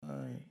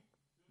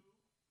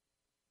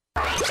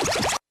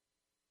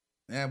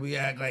And we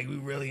act like we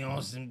really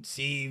on some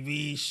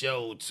TV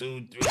show.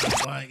 2, 3,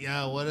 1.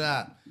 Yo, what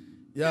up?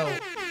 Yo.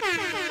 Yeah,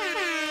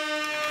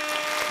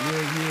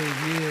 baby,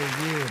 yeah,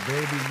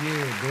 baby,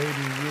 yeah,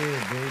 baby, yeah,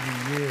 baby,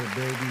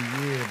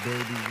 yeah,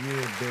 baby,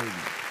 yeah,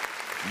 baby.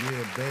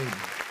 Yeah, baby.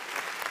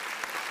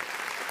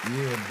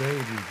 Yeah,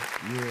 baby.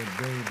 Yeah,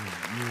 baby.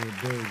 Yeah,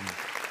 baby.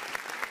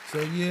 So,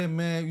 yeah,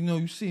 man, you know,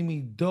 you see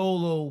me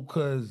dolo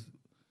because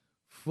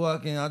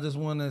fucking, I just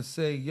want to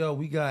say, yo,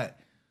 we got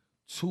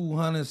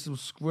 200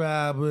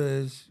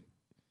 subscribers.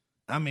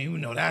 I mean, you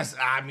know, you know what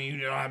I mean?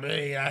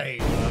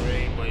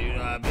 But you know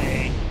what I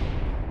mean?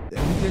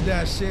 And we did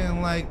that shit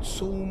in like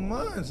 2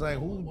 months. Like,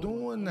 who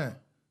doing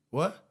that?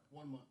 What?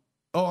 1 month.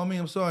 Oh, I mean,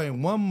 I'm sorry,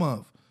 in 1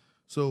 month.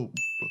 So,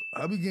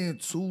 I be getting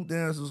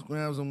 2,000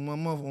 subscribers in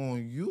 1 month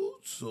on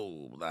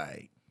YouTube.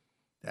 Like,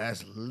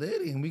 that's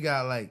lit. And we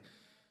got like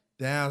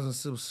 1,000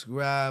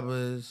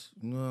 subscribers.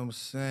 You know what I'm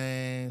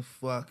saying?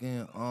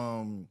 Fucking,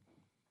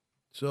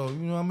 so, you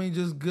know what I mean?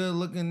 Just good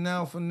looking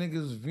out for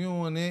niggas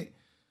viewing it.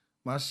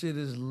 My shit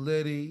is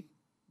litty.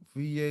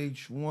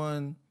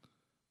 VH1.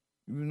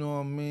 You know what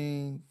I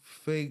mean?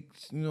 Fake,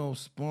 you know,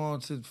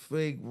 sponsored,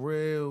 fake,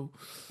 real,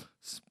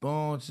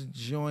 sponsored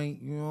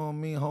joint. You know what I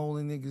mean?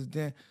 Holding niggas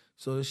down.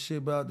 So this shit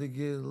about to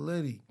get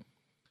litty.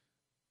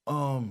 You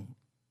know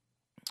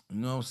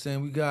what I'm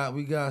saying? We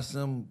got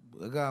some,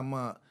 I got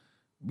my,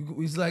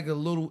 it's like a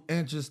little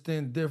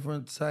interesting,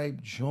 different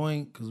type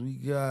joint, cause we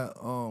got,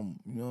 you know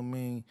what I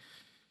mean?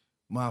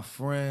 My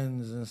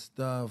friends and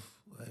stuff,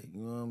 like, you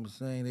know what I'm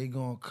saying? They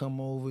gonna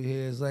come over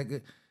here. It's like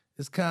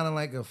it's kind of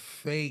like a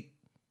fake,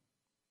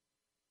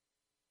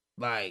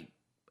 like,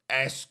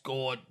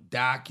 escort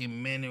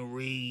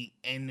documentary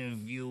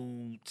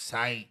interview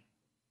type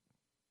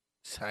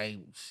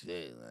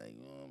shit, like,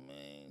 you know what I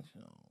mean?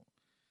 So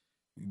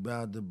we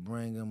about to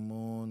bring them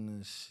on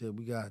and shit.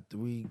 We got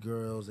 3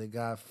 girls. They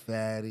got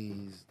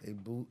fatties.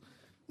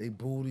 They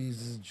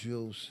booties is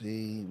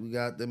juicy. We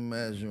got the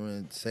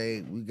measuring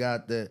tape. We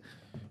got the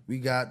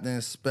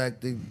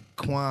Inspector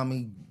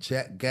Kwame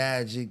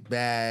gadget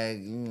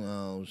bag. You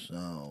know,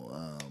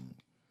 so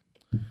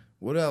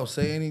what else?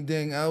 Say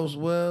anything else,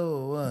 well,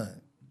 or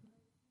what?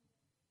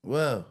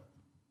 Well,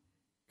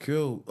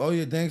 Q. Oh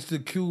yeah, thanks to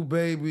Q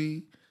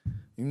baby.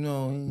 You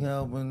know, he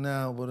helping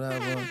out,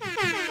 whatever.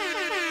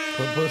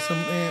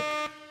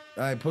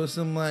 Put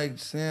some like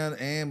sound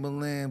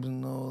ambulance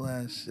and all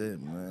that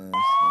shit, man.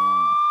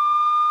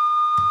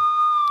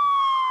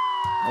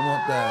 I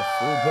want that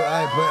food. Put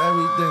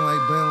everything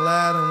like Bin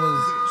Laden was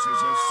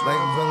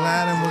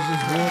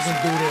just walking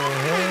through the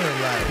hood,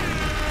 like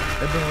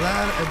if Bin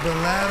Laden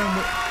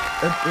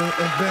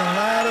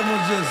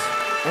was just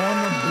on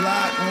the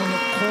block, on the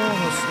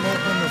corner,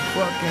 smoking the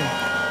fucking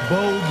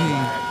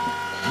bogey.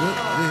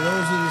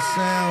 Those are the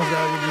sounds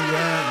that would be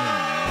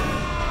happening.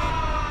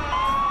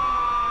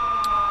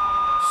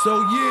 So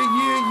yeah,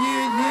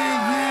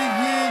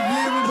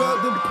 we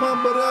about to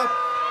pump it up.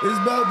 It's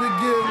about to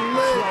get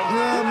lit, you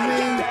know what I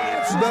mean?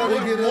 It's about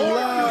to get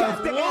alive,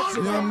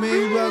 you know what I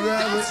mean? We about to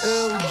have an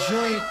ill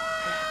joint,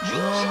 you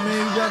know what I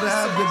mean? We about to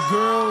have the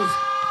girls,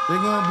 they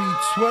gonna be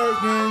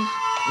twerking,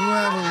 we gonna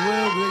have a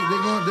real,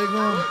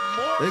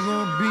 they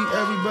gonna beat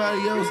everybody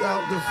else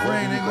out the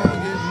frame, they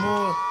gonna get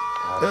more.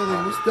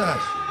 Ellie, what's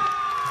that?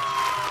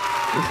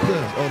 What's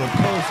this? Oh, the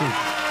posters.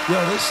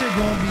 Yo, this shit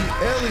gonna be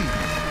Ellie.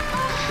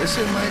 This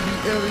shit might be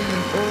Ellie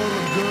and all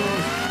the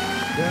girls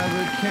that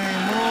ever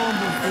came on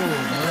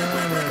before, man.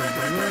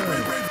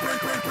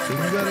 So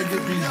you gotta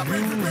get these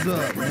views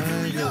up,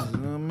 man. You know what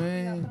I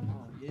mean?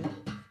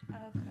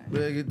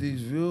 Better get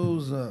these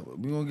views up.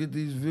 We gonna get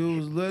these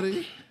views,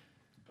 Letty?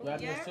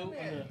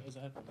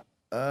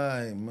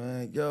 Alright,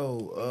 man.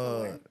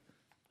 Yo,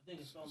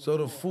 so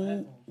the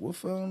food, what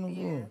fell on the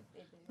floor?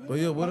 But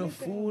yo, where the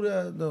food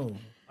at though?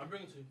 I'll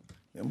bring it to you.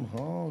 I'm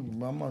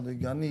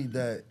hungry. I need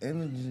that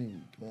energy,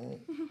 man.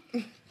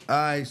 All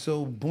right,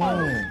 so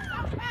boom.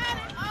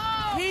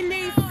 He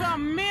needs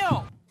some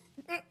milk.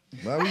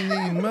 Why we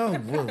need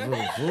milk for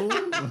the food?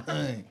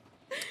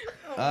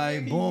 All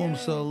right, boom.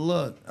 So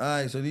look. All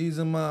right, so these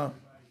are my.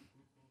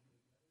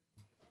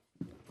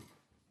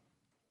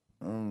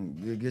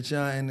 Get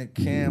y'all in the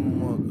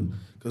camera,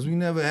 cause we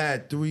never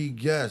had 3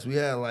 guests. We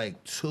had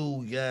like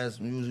 2 guests.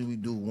 Usually we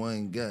do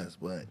 1 guest,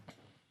 but.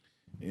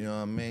 You know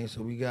what I mean?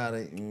 So we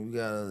gotta, you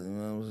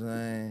know what I'm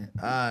saying?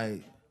 All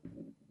right.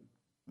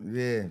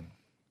 Yeah.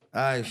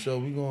 All right, so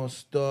we gonna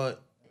start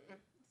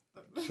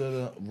to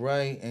the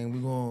right and we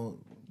gonna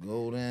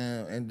go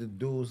down,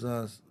 introduce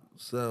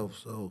ourselves.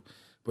 So,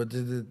 but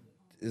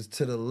it's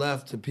to the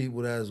left to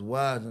people that's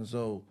watching.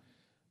 So,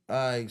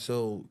 all right,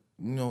 so,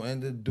 you know,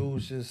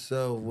 introduce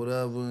yourself,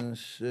 whatever and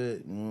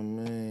shit. You know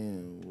what I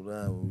mean?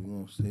 Whatever, we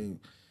gonna see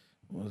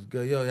what's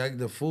good. Yo, y'all get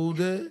the food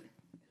there?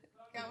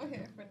 Go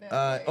ahead for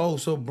that. Oh,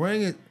 so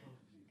bring it.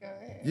 Go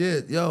ahead.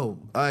 Yeah, yo.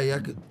 All right, I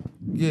could.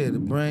 Yeah, the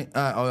bring. Wait,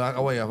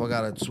 I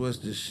gotta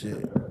twist this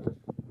shit.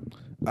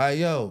 All right,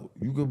 yo,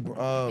 you could.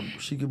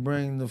 She could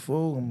bring the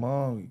food. I'm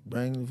hungry.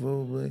 Bring the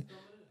food, please.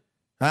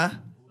 Huh?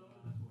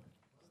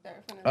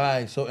 Start from All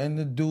right, so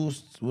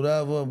introduce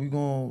whatever we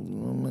going. You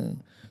know what I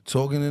mean?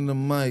 Talking in the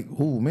mic.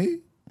 Who, me?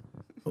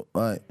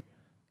 All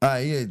right,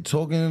 yeah,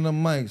 talking in the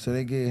mic so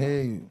they can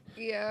hear you.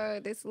 Yeah,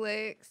 this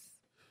Lex.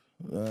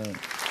 Like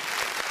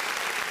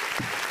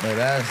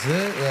that's it.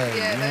 Like,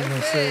 Yeah, you that's gonna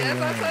it. say, That's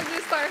why I told you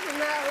to start from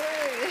that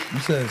way. You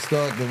said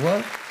start the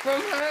what?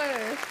 From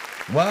her.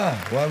 Why?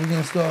 Why we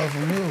gonna start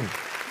from you?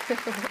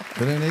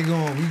 But then it's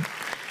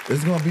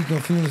gonna be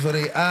confusing for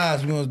their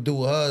eyes. We gonna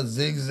do her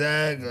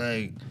zigzag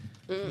like.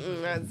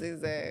 Not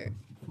zigzag.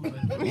 What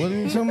are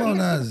you talking about?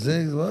 Not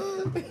zig?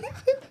 What?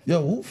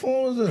 Yo, who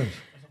phone is this? It's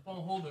a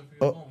phone holder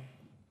for your phone.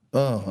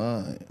 Oh,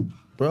 all right.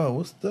 Bro,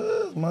 what's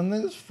this? My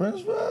nigga's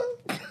French fries?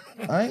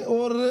 I ain't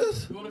order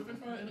this. You order french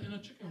fry in a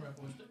chicken wrap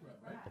or a stick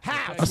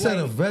wrap, right? I said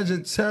a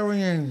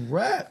vegetarian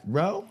wrap,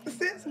 bro.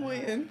 Since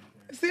when?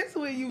 Since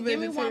when you Give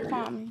me one vegetarian?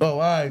 palm. Oh,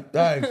 all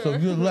right. So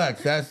you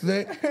relax. That's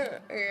it? Yeah.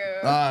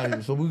 All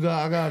right, so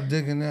I got a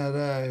dick in that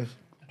ass.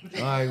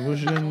 All right,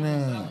 what's your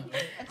name?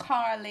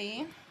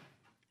 Carly.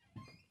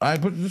 All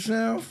right, put the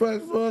sound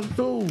effects for us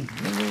too.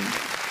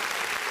 Nigga.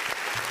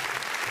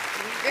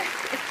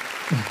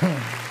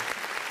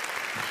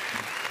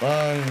 All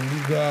right, you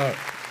got.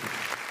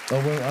 Oh,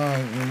 wait, all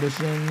right, what's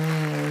your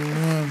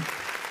name?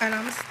 And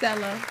I'm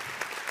Stella.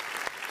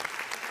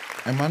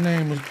 And my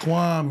name is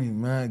Kwame,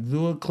 man.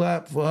 Do a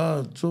clap for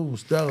her too,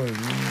 Stella. Y'all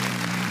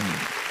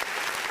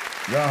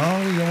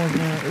hungry? Y'all want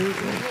to eat?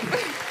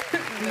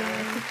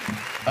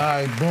 All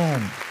right,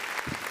 boom.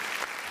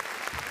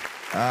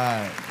 All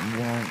right,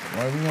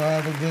 we gonna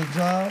have a good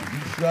time? You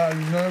shy?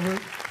 You nervous?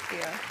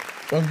 Yeah.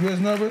 Oh, you guys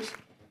nervous?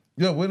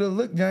 Yo, where the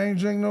lick? Y'all ain't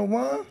drink no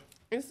wine?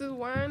 This is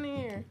wine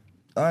here.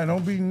 All right,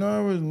 don't be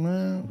nervous,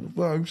 man.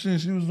 Well, you seen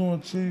she was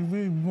on TV.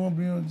 We gonna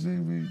be on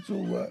TV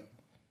too, right?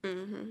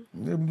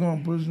 Mm-hmm. Yeah, we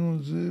gonna put you on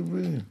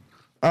TV.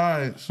 All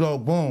right, so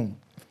boom.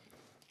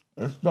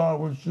 Let's start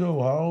with you.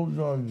 How old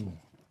are you?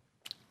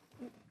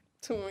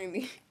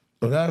 20.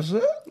 Oh, that's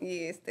it?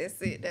 Yes,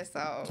 that's it. That's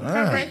all. Her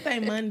Damn. birthday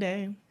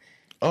Monday.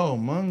 Oh,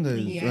 Monday.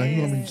 So you gonna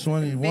be Yes.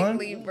 21?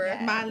 Big Libra.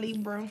 My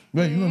Libra.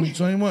 Wait, you gonna be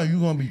 21? You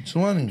gonna be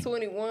 20?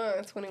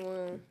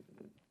 21.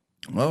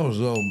 Oh,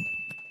 so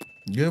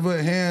give her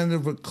a hand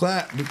of a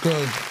clap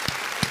because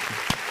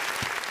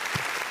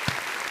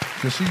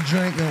she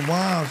drinking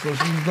wine, so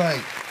she's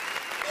like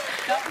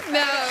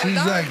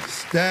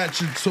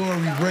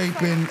statutory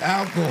raping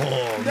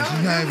alcohol. She's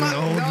not even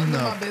old Don't do my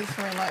enough. best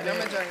friend like I'm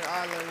going to that. drink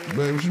all of it.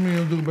 Babe, what you mean you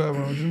don't do better?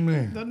 What you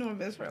mean? Don't do my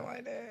best friend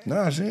like that.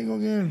 Nah, she ain't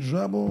gonna get in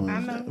trouble. I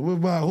know.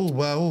 What by who?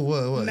 By who?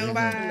 What?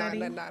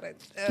 Nobody. Not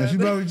And she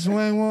probably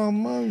 21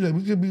 months.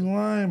 We could be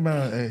lying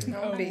about it. Hey.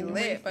 Don't be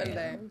lit for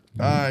that.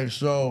 All right,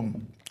 so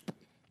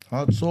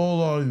how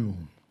tall are you?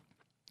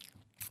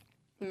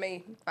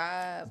 Me,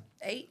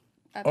 5'8".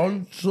 I Oh,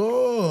 think. you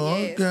tall.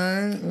 Yes.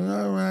 Okay,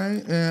 all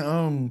right.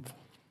 And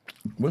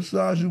what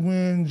size you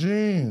wearing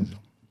jeans?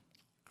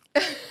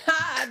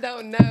 I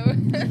don't know.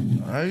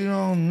 I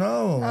don't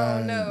know. I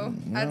don't know.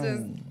 I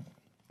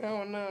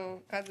don't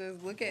know. I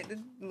just look at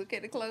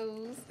the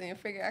clothes and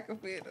figure I can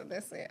fit them.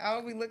 That's it. I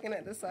don't be looking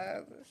at the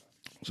sizes.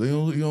 So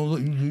you don't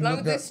look. You As long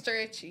look as it's at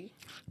stretchy.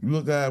 you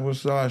look at what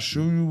size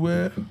shoe you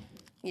wear.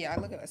 Yeah, I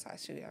look at what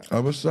size shoe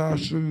y'all. What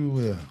size shoe you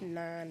wear?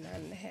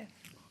 9.5.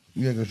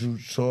 Yeah, 'cause you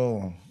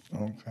tall.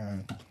 Okay.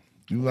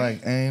 You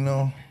like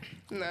anal?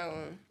 No.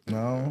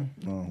 No.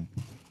 You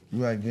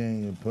like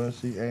getting your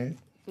pussy ate?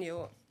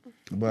 Yup.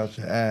 About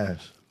your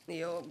ass?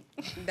 Yup.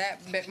 That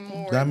bit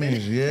more. That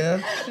means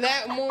yeah.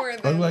 That more Oh,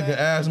 than. you like your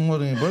ass more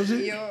than your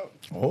pussy? Yup.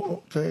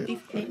 Oh, okay.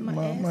 ate my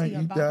I ass, might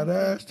your eat that bottom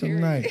ass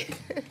tonight.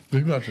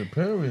 You got your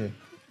period.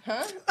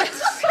 Huh?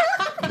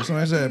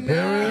 Somebody said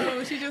period?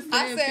 Oh, she just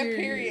I said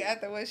period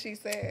after what she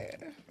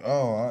said.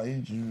 Oh, I'll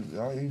eat you.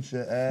 I'll eat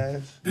your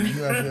ass. You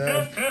got your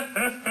ass.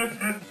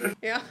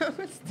 Yeah.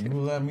 You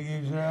gonna let me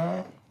eat your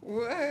ass?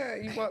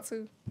 What? You want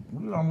to?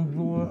 I'm gonna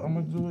do it. I'm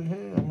gonna do it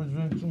here. I'm gonna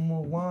drink some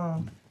more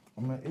wine.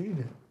 I'm gonna eat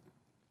it.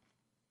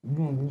 You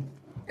gonna do?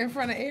 in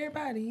front of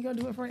everybody. You gonna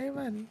do it for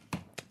everybody.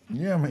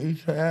 Yeah, I'm gonna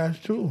eat your ass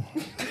too.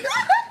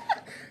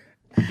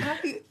 How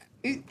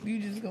you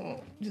just gonna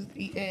just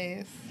eat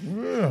ass?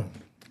 Yeah.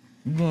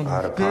 You gonna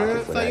be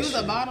scared? So you was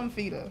a bottom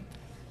feeder.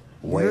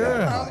 I was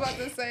Yeah. about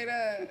to say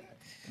that.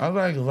 I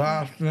like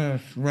lobster and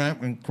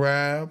shrimp and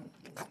crab.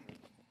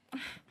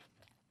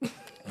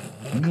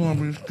 You gonna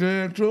be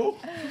scared too?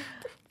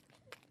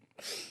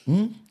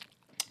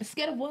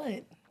 Scared of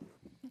what?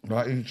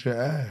 I eat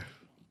your ass.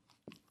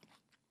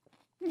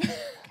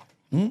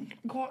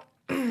 Go-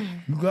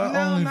 You got No,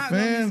 I'm not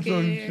gonna be OnlyFans, so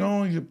you scared.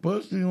 showing your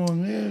pussy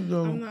on there,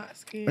 though. I'm not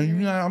scared. And you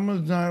not, I'm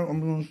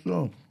gonna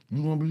show.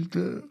 You gonna be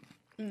scared?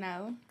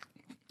 No.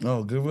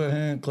 Oh, give her a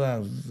hand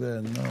clap. She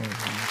said no.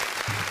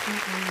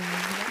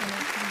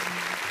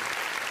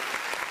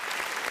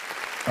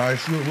 All right,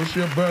 sure. What's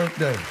your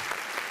birthday?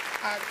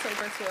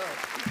 October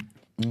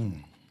 12th.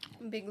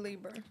 Big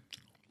Libra.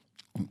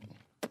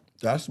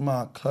 That's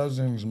my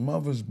cousin's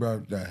mother's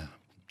birthday.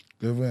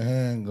 Give her a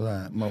hand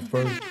clap. My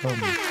first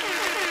cousin.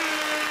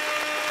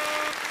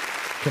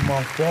 To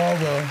my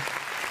father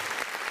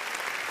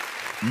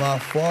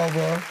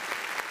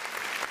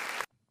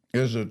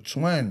is a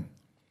twin,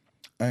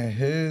 and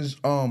his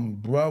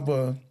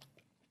brother,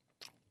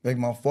 like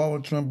my father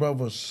twin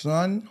brother's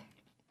son,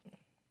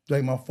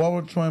 like my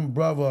father twin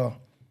brother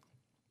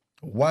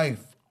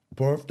wife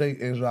birthday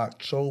is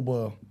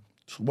October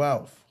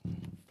 12th.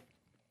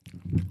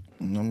 You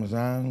know what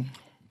I'm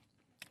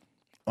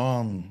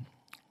saying?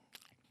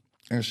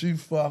 And she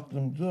fucked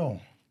him too.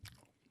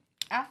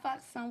 I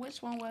fucked some.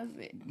 Which one was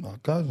it? My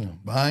cousin.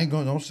 But I ain't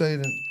gonna, don't say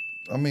that.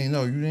 I mean,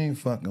 no, you didn't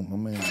fuck him. I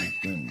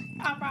mean,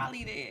 I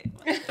probably did.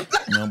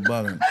 no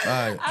butter. All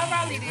right. I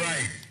probably did.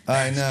 All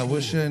right, now,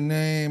 what's your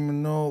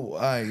name? No, all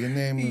right, your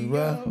name is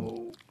what?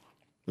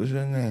 What's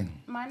your name?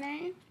 My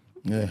name?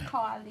 Yeah.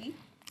 Carly.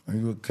 Are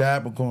you a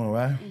Capricorn,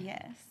 right?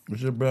 Yes.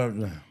 What's your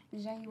birthday?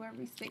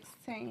 January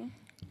 16th.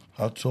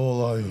 How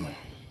tall are you?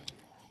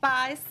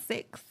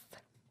 5'6".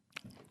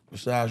 What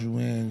size you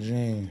in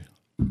jeans?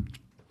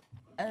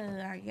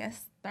 I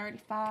guess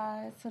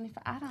 35,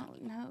 25. I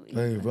don't know.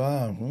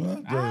 35.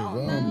 What? I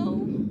don't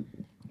know.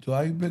 So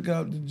how you pick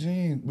out the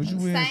jeans? What you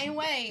wearing? Same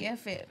way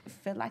if it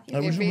feel like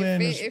Like, it. what you wearing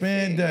the fit, it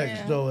fit, spandex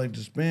yeah. though, like the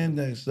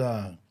spandex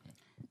side.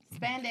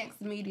 Spandex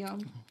medium.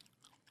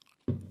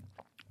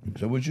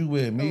 So what you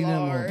wear? Medium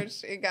or?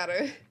 Large. It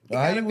gotta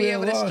How you be wear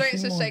able to large? stretch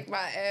and Come on. shake my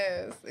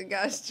ass. It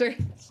gotta stretch.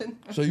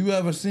 So you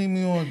ever seen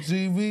me on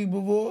TV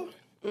before?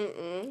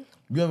 You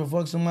ever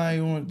fuck somebody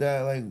on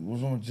that like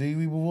was on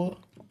TV before?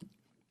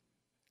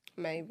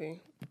 Maybe.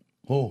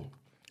 Who?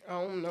 I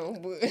don't know,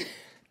 but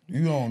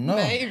You don't know.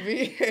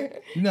 maybe.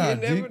 You not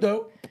never deep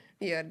though?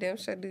 Yeah, damn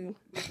sure do.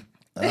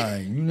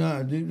 Alright, you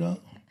not deep though?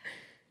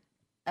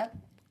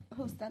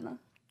 Who's that? No?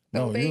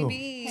 No, you.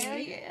 Baby. Hell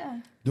yeah.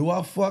 Do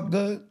I fuck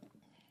good?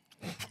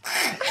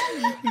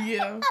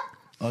 Yeah.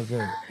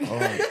 Okay,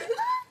 alright.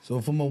 So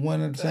from a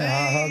 1 to 10,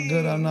 how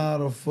good I know how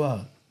to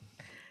fuck?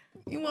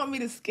 You want me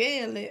to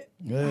scale it?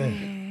 Yeah.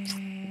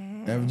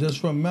 And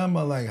just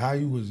remember like how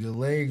you was, your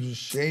legs was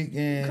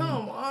shaking.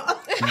 Come on.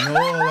 You know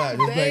all that.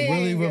 Just like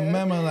really Dang.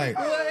 remember like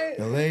What?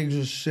 your legs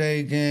was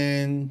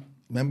shaking.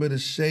 Remember the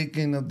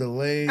shaking of the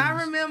legs?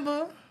 I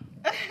remember.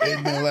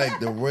 It been like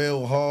the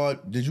real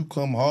hard. Did you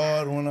come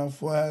hard when I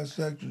first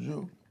had sex with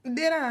you?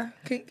 Did I?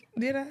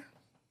 Did I?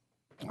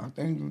 I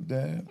think you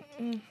did.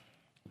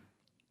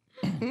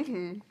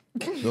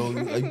 So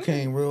you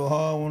came real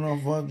hard when I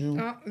fucked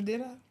you?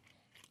 Did I?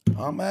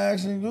 I'm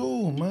asking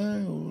you,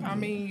 man. I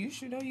mean, you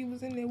should know you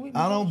was in there with me.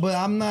 I don't, but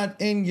I'm not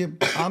in your.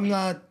 I'm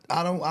not.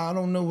 I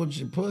don't know what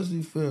your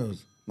pussy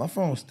feels. My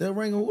phone's still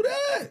ringing. Who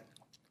that?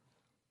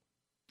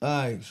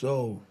 All right,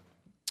 so.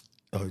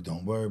 Oh,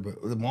 don't worry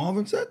about.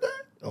 Marvin said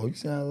that. Oh, you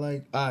sound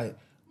like. All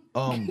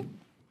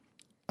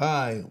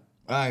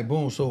right,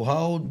 boom. So how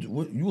old?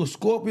 You a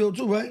Scorpio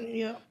too, right?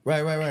 Yeah.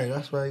 Right.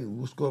 That's right.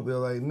 You a Scorpio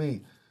like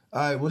me.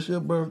 All right, what's your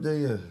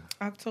birthday is?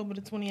 October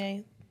the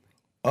 28th.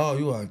 Oh,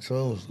 you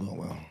October. Oh,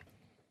 well.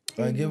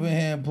 All right, give a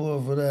hand pull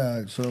for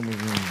that October.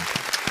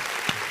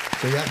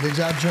 So did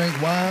y'all drink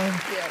wine?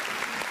 Yeah.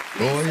 Oh,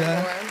 Need some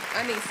yeah? more. I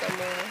need some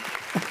more.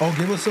 Oh,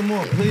 give us some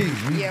more, please.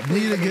 We Yeah, need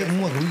please to let me get get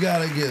more. We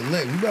gotta get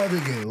lit. We about to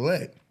get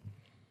lit.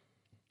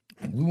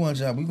 We want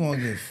y'all. We gonna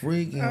get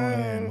freaky on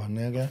here, my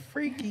nigga.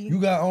 Freaky.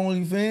 You got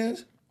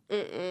OnlyFans?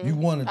 You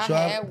want to I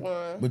try? had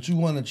one. But you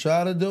want to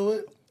try to do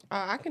it?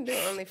 I can do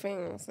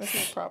OnlyFans. That's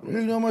no problem.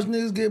 You know how much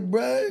niggas get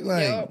bread?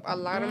 Like, Yep, a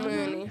lot of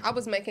money. I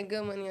was making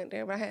good money up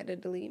there, but I had to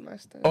delete my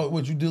stuff. oh,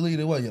 what you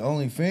deleted? What your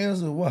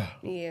OnlyFans or what?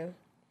 Yeah.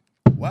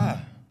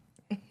 Why?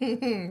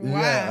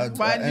 Why?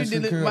 Why did you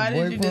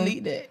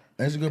delete that?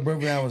 Instagram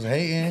boyfriend I was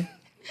hating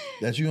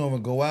that you don't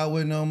even go out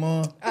with no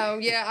more.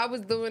 Yeah, I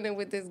was doing it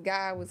with this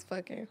guy I was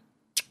fucking.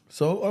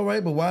 So all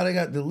right, but why they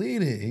got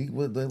deleted? He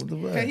what the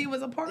Cause he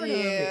was a part of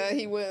Yeah, it.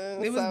 he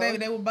was. It was baby.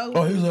 They were both.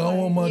 Oh, he was like, I don't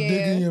want my dick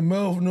Yeah. in your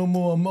mouth no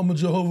more. I'm a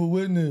Jehovah's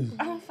Witness.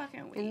 I'm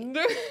fucking weak.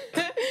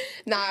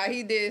 Nah,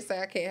 he did say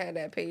I can't have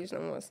that page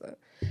no more, so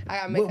I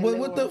gotta make What, a what, new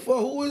what the one. fuck?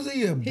 Who is he?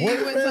 Your He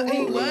boyfriend? was. He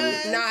Who-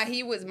 was. Nah,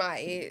 he was my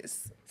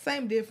ex.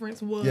 Same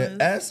difference was. Your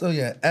S or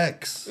your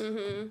X?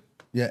 Mm-hmm.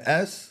 Your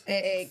S?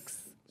 Ex.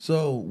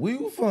 So where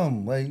you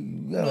from? Like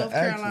you got North an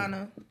accent.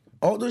 Carolina.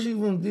 Oh, does she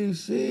from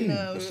DC?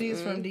 No,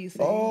 she's from DC.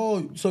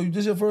 Oh, so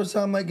this your first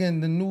time like in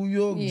the New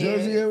York, Yeah.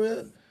 Jersey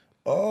area?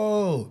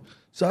 Oh,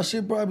 so I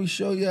should probably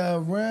show y'all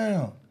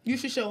around. You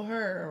should show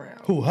her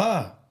around. Who,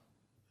 her?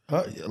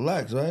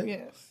 Lex, right?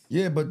 Yes.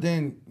 Yeah, but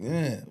y'all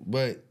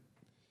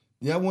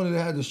wanted to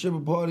have the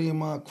stripper party in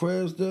my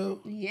crib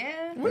still?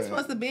 Yeah. We're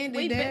supposed to bend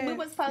We it been, we down.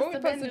 was supposed What we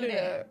to supposed been to do do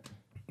that. that?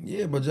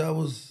 Yeah, but y'all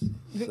was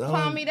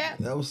selling, me that?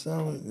 Y'all was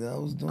selling,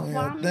 y'all was doing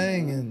your Kwame.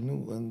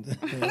 thing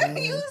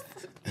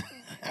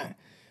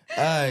all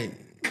right.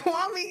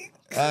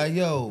 Kwame.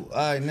 Yo,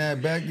 all right, now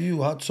back to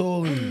you. How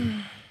tall are you?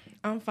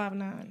 I'm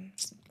 5'9".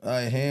 All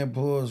right, hand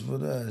pause for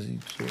that. She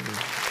tall.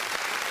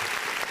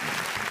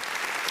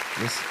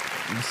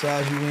 What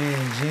size you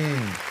in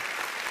jeans?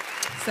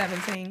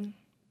 17.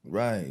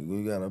 Right,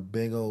 we got a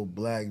big old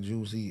black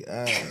juicy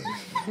ass.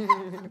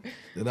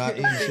 Did I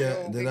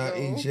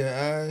eat your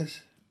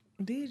ass?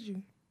 Did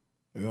you?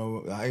 You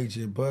know, I ate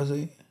your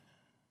pussy.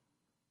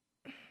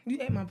 You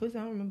ate my pussy.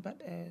 I don't remember about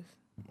the ass.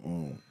 I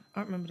don't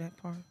remember that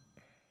part.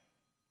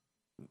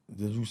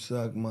 Did you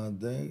suck my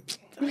dick?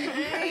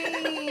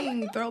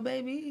 Dang, throw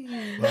baby.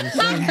 I'm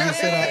saying you just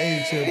said I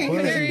ate your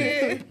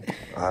pussy.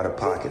 Out of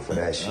pocket for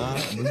that shit.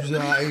 But you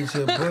said I ate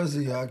your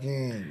pussy. I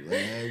can't.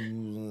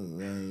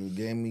 You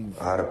gave me.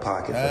 Out of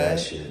pocket for that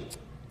shit.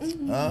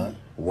 Huh?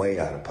 Way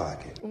out of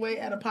pocket. Way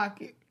out of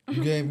pocket.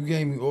 You gave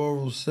me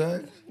oral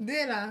sex?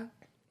 Did I?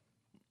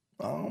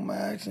 I'm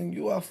asking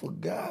you. I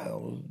forgot. I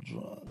was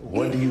drunk.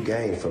 What do you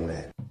gain from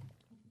that?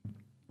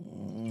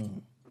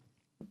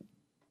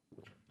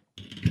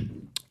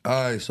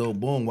 All right, so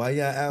boom. Why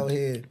y'all out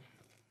here?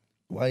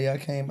 Why y'all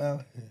came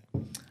out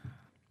here?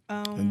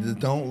 And just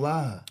don't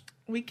lie.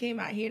 We came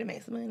out here to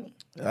make some money.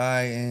 All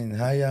right, and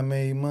how y'all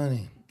made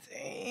money?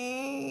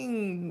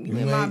 Dang, you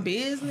in my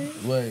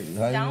business? Wait,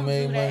 how you Don't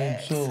made do money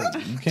that.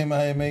 too? You came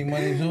out here to make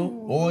money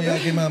too? All y'all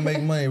came out to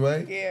make money,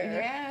 right?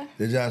 Yeah.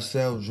 Did y'all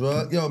sell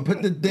drugs? Yo,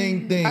 put the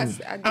thing. I'm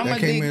Y'all a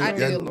came dick in-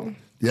 dealer.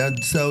 Y'all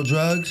sell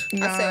drugs?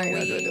 Nah, sell I ain't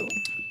gonna weed. do it.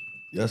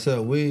 Y'all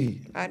sell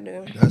weed. I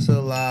do. That's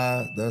a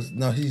lie.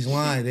 No, he's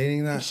lying. They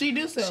ain't not. She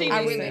do sell. She weed. do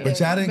I really But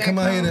y'all didn't come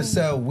out here to Back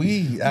sell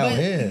weed out But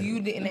here.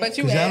 you didn't. But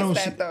you 'Cause y'all don't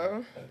asked see- that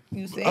though.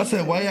 You said. I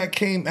said, why y'all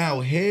came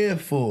out here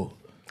for?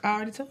 I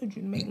already told you to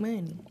make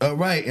money. All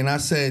right, and I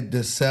said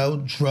to sell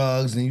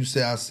drugs, and you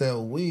said I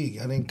sell weed.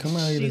 I didn't come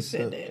out here She to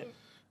sell. said that.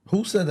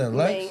 Who said that,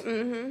 Lex?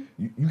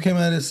 You came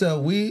out here to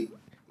sell weed?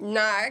 Nah,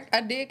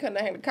 I did because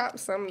I had to cop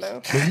some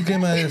though. But you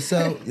came out here to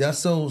sell, y'all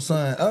sold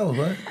something else,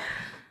 right?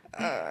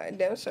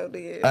 Damn sure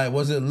did. All right,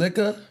 was it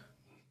liquor?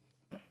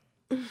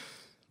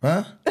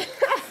 Huh?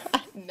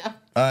 No. All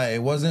right,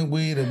 it wasn't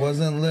weed, it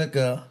wasn't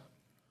liquor.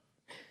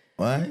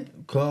 Right?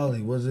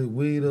 Carly, was it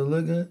weed or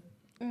liquor?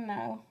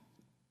 No.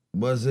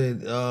 Was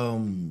it,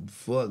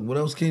 fuck, what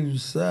else can you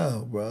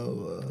sell,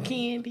 bro?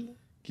 Candy.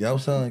 Y'all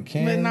selling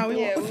candy? But no, we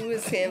Yeah, want we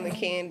was selling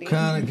candy.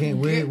 Kind of candy.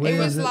 Where It was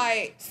is it?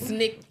 like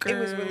Snickers. It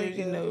was really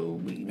You good.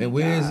 know, we And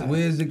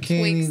where's the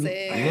candy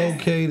Twixes.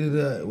 located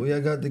at? Where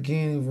y'all got the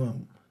candy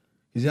from?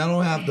 Cause y'all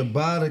don't have to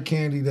buy the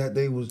candy that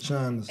they was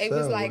trying to sell. It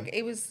was like right?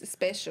 it was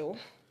special.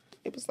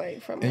 It was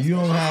like from. And you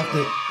don't have to.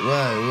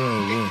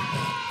 Right.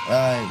 All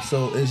right.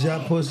 So is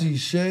y'all pussy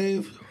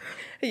shaved?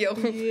 Yo,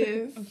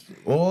 Yes.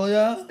 All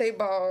y'all? they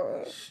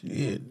bald.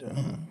 Shit.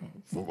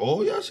 For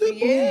all y'all shit?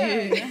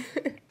 Yeah.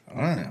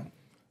 Damn.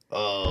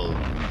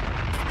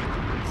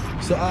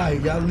 So all right,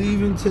 y'all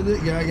leaving to the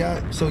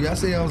y'all. So y'all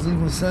say y'all was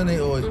leaving Sunday,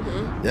 or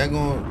y'all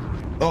going?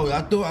 Oh,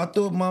 I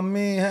thought my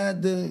man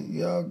had the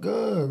y'all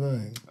good.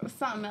 Like.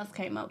 Something else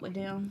came up with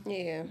them.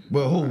 Yeah.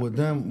 But who with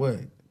them?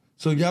 Wait.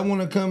 So y'all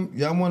want to come?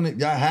 Y'all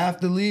have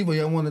to leave, or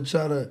y'all want to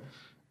try to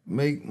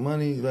make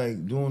money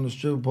like doing the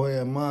strip party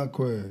at my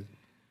crib?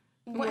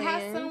 How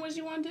soon was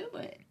you want to do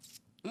it?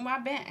 Well,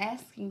 I've been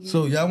asking you.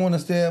 So y'all want to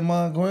stay at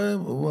my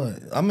crib or what?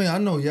 I mean, I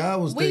know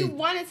y'all was. We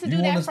wanted to do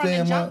that from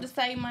the jump to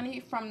save money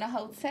from the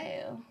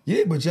hotel.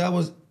 Yeah, but y'all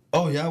was.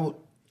 Oh, y'all was.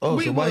 Oh,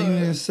 We so why you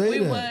didn't say We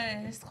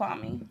that? was,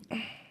 Kwame.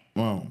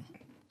 Oh.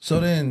 So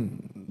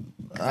then,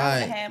 all I would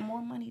have right. had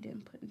more money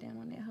than putting down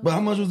on that hotel. But how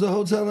much was the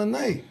hotel a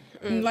night?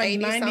 Like 80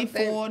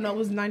 94. something. No, it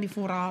was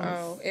 $94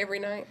 Oh, every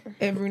night.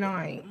 every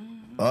night.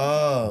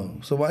 Oh,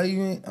 so why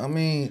you ain't? I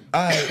mean,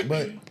 all right,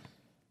 but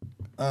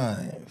all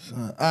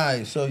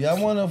right. So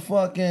y'all want to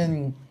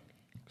fucking?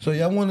 So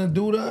y'all want to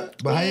do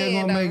that? But how y'all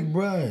Yeah, gonna no. make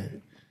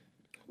bread?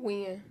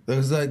 When?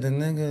 It's like the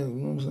nigga, you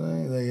know what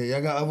I'm saying? Like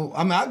y'all got.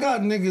 I mean, I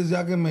got niggas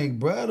y'all can make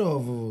bread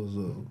off of.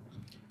 So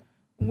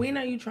When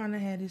are you trying to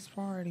have this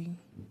party?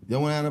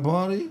 y'all want to have a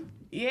party?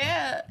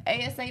 Yeah,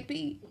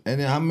 ASAP. And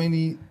then how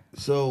many?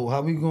 So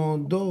how we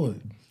gonna do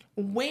it?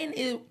 When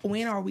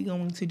are we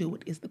going to do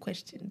it is the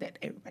question that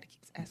everybody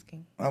keeps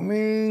asking. I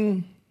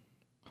mean,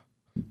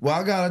 well,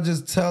 I gotta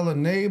just tell a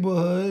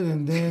neighborhood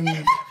and then,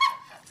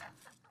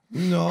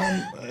 you know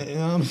what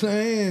I'm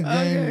saying?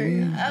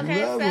 Then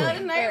Okay, whatever. sell the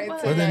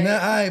neighborhood. But then now,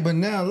 all right, but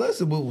now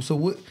listen. So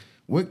what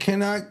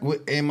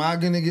am I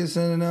gonna get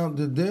something out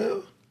the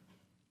deal?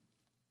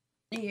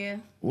 Yeah.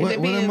 What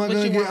am I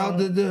gonna get out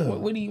the deal?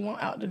 What do you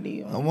want out the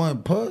deal? I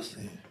want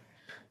pussy.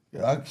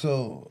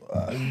 So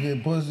I can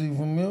get pussy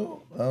from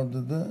you out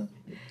the deal.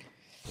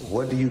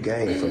 What do you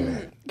gain from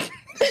that?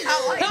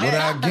 But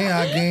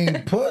I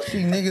gain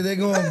pussy, nigga.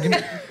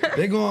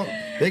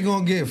 They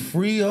gonna get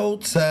free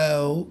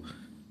hotel.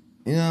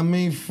 You know what I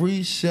mean?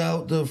 Free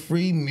shelter,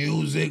 free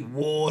music,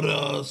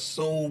 water,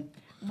 soap,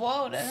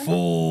 Water.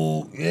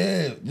 food.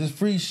 Yeah, just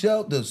free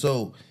shelter.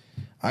 So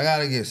I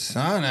gotta get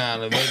sun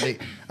out of it.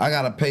 I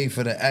gotta pay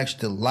for the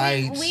extra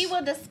lights. We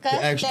will discuss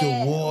the extra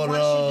that water,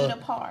 once you do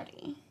the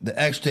party. the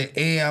extra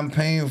air I'm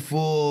paying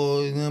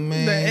for. You know what I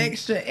mean? The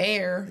extra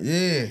air.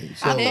 Yeah.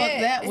 So, I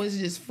thought that was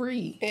just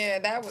free. Yeah,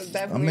 that was I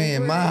definitely. mean,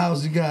 in my free.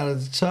 house, you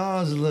gotta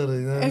charge a little,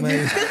 you know what I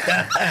mean?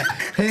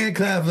 Hand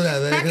clap for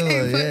that, man. Come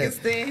on, yeah.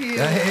 stand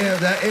here.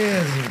 That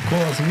air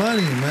costs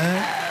money,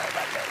 man.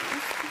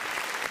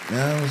 You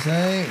know what I'm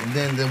saying?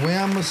 Then the way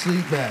I'm gonna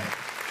sleep at.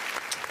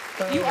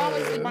 You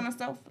always sleep on the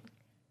sofa.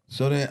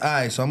 So then, all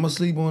right, so I'm gonna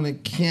sleep on the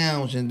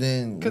couch and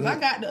then. Because I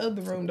got the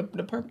other room, the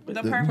purple.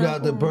 The You purple.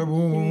 got the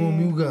purple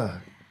room you got.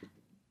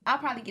 I'll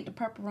probably get the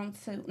purple room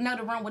too. No,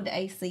 the room with the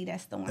AC.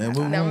 That's the one. And I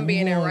we- like. Now I'm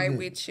being there More right good.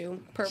 with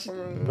you. Purple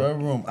room.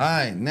 Purple room. All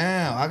right,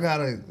 now I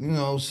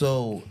gotta,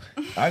 so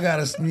I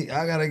gotta sneak.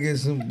 I gotta get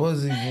some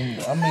pussy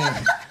from.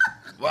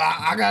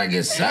 I gotta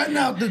get something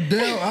out the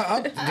deal.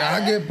 I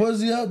gotta get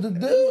pussy out the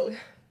deal.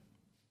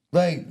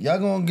 Like y'all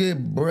gonna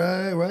get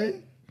bread, right?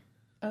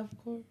 Of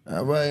course.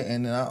 All right,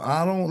 and then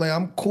I don't like.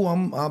 I'm cool.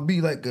 I'll be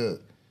like a.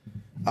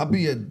 I'll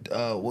be a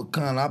what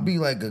kind? I'll be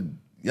like a.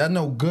 Y'all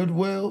know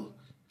Goodwill.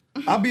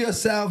 I'll be a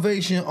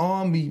Salvation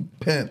Army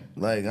pimp.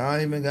 Like I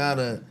ain't even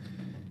gotta.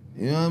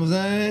 You know what I'm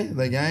saying?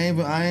 Like I ain't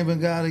even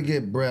gotta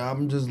get bread.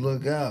 I'm just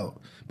look out.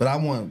 But I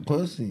want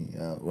pussy,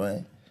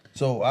 right?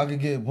 So I could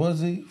get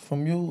pussy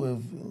from you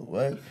if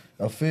right?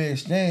 A fair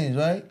exchange,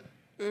 right?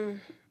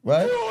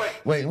 Right?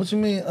 Wait, what you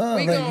mean?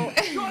 We gon'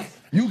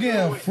 You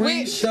getting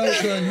free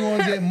shelter, you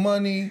gonna get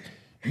money,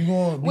 you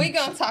gonna we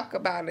gonna talk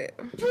about it.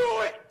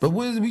 But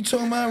what is we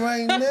talking about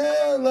right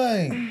now?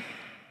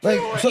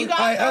 Like so, You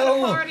gotta go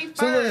to the party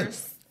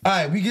first. All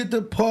right, we get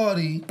the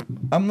party.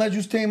 I'm gonna let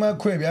you stay in my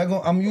crib.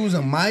 I'm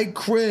using my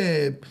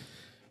crib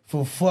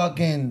for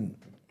fucking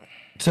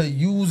to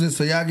use it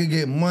so y'all can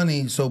get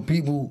money. So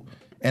people,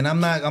 and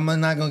I'm not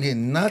gonna get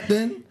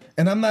nothing,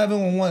 and I'm not even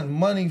gonna want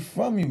money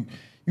from you.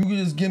 You can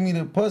just give me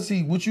the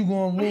pussy. What you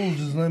gonna lose?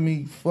 Just let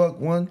me fuck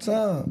one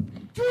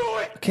time.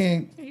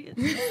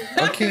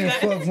 I can't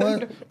fuck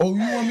one. Oh, you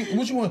want me?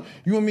 What you want?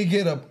 You want me to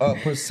get a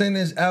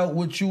percentage out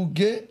what you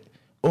get?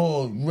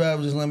 Or you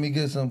rather just let me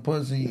get some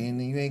pussy and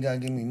then you ain't gotta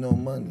give me no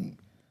money.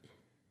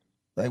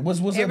 Like what's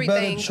a better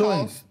Everything choice?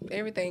 costs.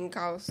 Everything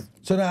costs.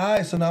 So now, all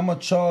right, so now I'm gonna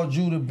charge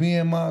you to be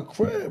in my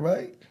crib,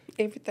 right?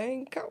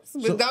 Everything costs.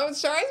 But So- don't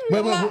charge me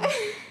a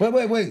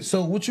lot. Wait.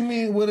 So what you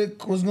mean?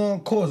 What's gonna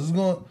cost? It's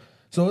gonna.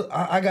 So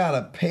I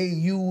gotta pay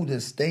you to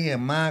stay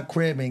in my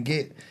crib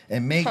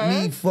and make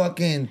me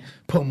fucking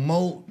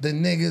promote the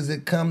niggas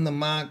that come to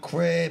my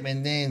crib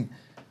and then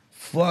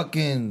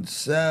fucking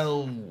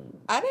sell.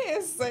 I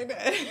didn't say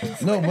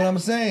that. No, but I'm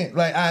saying,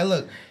 like, all right,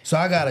 look. So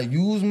I gotta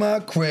use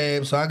my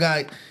crib. So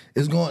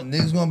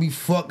niggas gonna be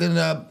fucking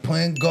up,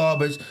 playing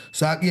garbage.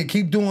 So I can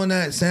keep doing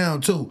that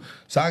sound too.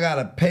 So I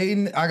gotta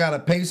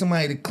pay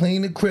somebody to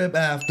clean the crib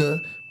after.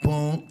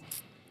 Boom.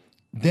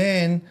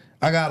 Then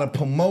I gotta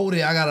promote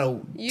it. I gotta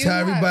tell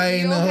everybody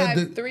in the hood.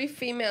 have 3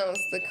 females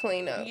to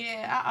clean up.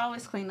 Yeah, I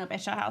always clean up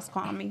at your house,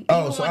 call me.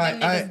 Oh, Even so when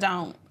them niggas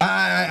don't.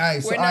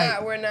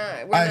 We're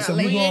not So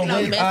we ladies. gonna no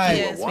raise. messy All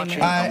ass women.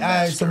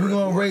 right. So we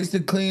gonna raise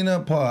the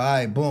cleanup part. All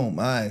right, boom.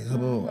 All right, so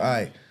boom. All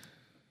right.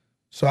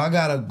 So I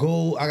gotta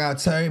go. I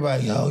gotta tell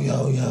everybody,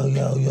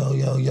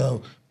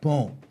 yo,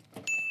 boom.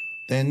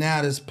 Then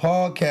now this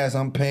podcast,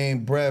 I'm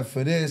paying bread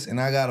for this, and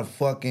I gotta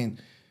fucking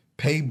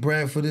pay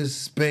bread for this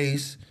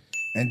space,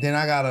 and then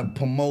I gotta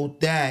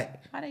promote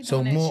that. How they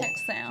So doing more. that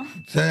check sound?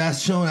 So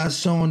that's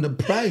showing the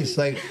price,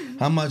 like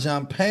how much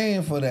I'm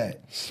paying for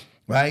that,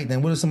 right?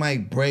 Then what if somebody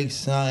breaks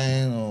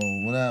something or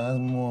whatever? That's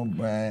more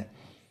bread.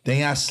 Then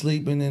y'all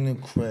sleeping in the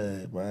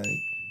crib, right?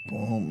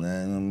 Boom,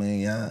 man. I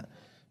mean, y'all,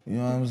 you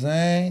know what I'm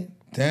saying?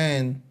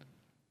 Then,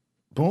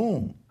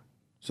 boom.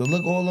 So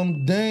look all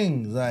them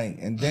things, like,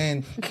 and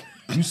then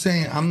you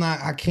saying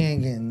I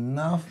can't get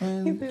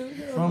nothing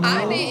from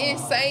I you? didn't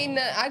say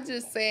nothing. I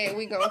just said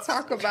we gonna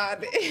talk about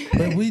it.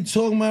 But we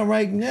talking about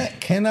right now.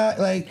 Can I,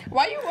 like,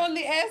 Why you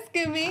only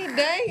asking me?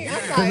 Dang, I'm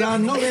cause I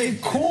like, know they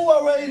cool. I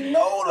already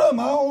know them.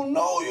 I don't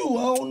know you.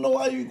 I don't know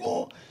how you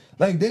going.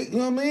 Like they, you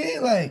know what I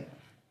mean? Like,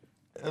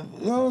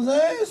 you know what I'm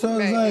saying? So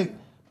it's Right. like,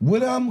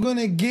 what I'm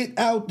gonna get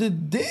out the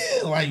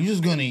deal? Like you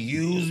just gonna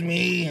use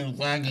me and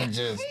fucking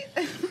just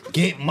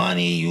get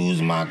money,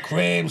 use my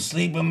crib,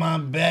 sleep in my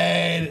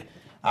bed.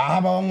 How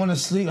about I want to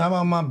sleep? How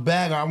about my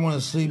bag? I want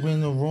to sleep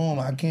in the room.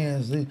 I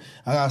can't sleep.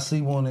 I gotta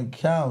sleep on the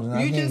couch. And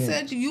I You can't just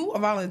get- said you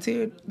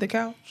volunteered the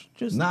couch.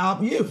 Just Nah,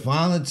 yeah,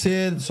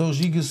 volunteered so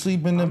she could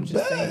sleep in the just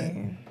bed.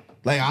 saying.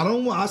 Like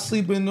I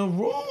sleep in the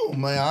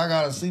room. Like I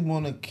gotta sleep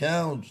on the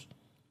couch.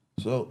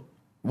 So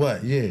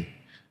what? Yeah.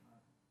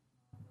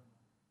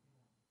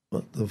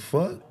 What the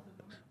fuck?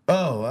 Oh,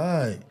 all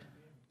right.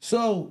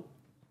 So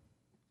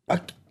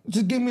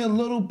just give me a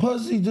little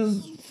pussy,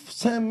 just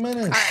 10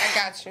 minutes. I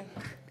got you.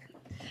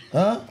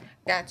 Huh?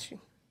 Got you.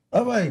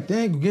 All right,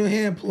 thank you. Give a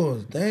hand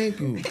applause. Thank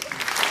you. You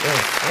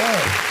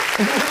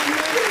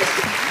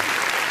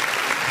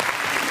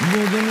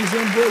gonna give me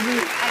some pussy?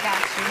 I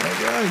got you.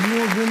 All right, you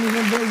gonna give me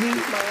some pussy?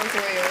 Mine's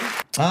well.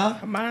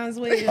 Huh? mine's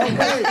well.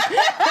 Okay.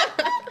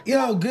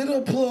 Yo, good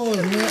applause,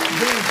 man. Good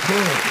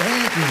applause.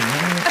 Thank you,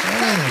 man.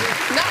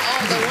 Damn. Not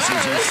all the words.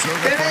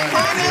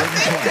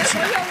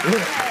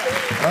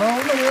 I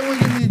don't know. They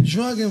want to get me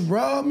drunk and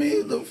rob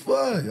me? The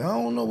fuck? I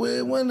don't know where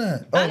it went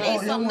at. I need y'all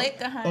some want-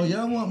 liquor, honey. Oh,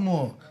 y'all want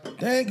more?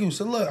 Thank you.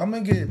 So look, I'm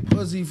going to get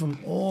pussy from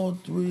all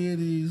 3 of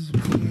these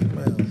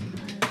females.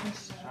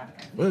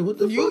 Wait, what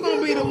the fuck? You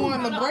gonna be the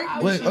one to break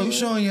the Wait, shit. oh, you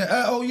showing your...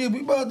 Oh, yeah,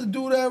 we about to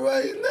do that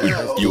right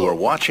now. You are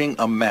watching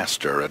a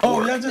master at Oh,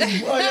 work. y'all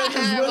just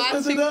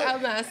whispered it up?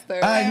 I'm master.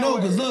 I know,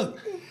 because look,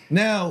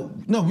 Now,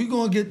 no, we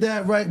gonna get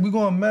that right. We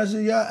gonna measure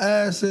your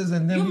asses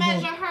and then You we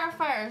measure gonna, her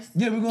first.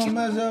 yeah, we gonna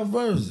measure her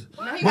first.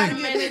 No, you gotta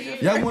measure you.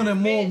 Y'all wanted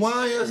more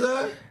wine, yes,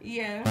 sir?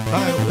 Yeah. All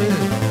right,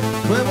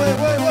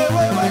 wait.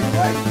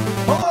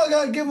 Hold on, I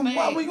gotta give him.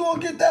 Why we gonna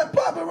get that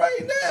popping right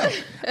now?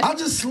 I'm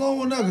just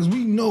slowing up because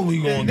we know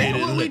we gonna get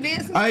it. what we lit.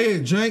 did? All right, yeah,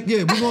 drink.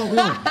 Yeah, we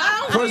gonna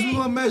first we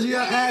gonna measure your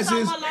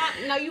asses.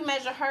 No, you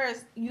measure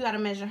hers. You gotta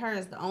measure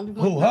hers. The only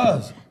one. Who,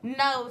 hers?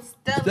 No,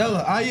 Stella. Stella.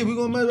 All right, yeah, we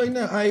gonna measure right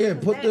now. All right, yeah,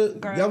 put the.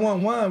 Girl. Y'all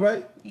want wine,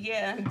 right?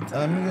 Yeah. All right,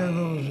 let me get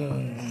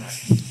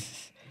those.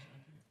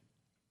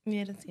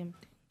 Yeah, that's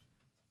empty.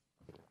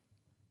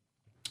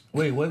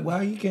 Wait,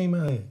 why he came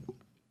out here?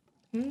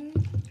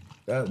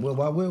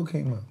 Why Will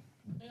came out?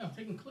 Yeah, I'm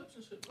taking clips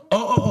and shit, bro.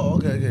 Oh,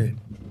 okay.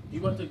 You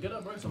about to get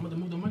up, right? So I'm about to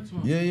move the mic to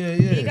him. You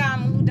Yeah.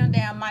 gotta move them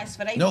damn mics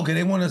for they. No, cause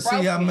they want to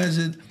see I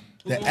measured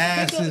the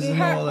asses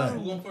and all Who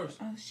that. going first?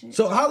 Oh shit.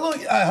 So how long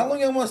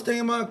y'all want to stay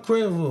in my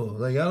crib for?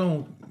 Like I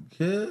don't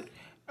care.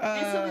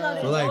 Until we go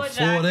to For like Georgia,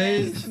 4 I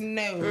days.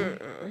 No.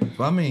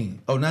 I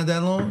mean, not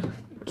that long.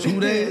 2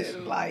 days.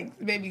 Like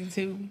maybe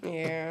 2.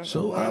 Yeah.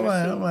 So all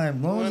right. As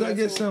long as I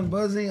get some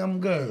buzzy, I'm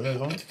good.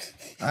 Like,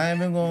 I ain't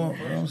even going.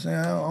 You know what I'm saying?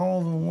 I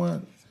don't even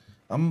want.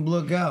 I'm gonna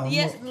look out.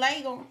 Yes,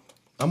 Lego.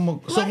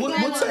 So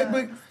what type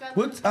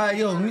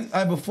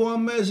of before I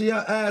measure your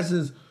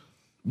asses,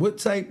 what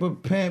type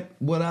of pimp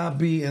would I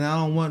be? And I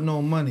don't want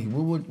no money.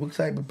 What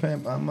type of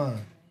pimp am I?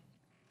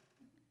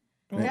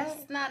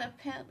 That's not a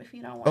pimp if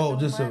you don't want Oh, no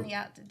just a- money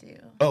out the deal.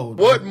 Oh,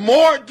 What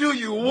more do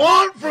you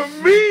want from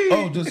me?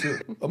 oh,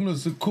 I'm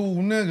just a cool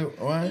nigga,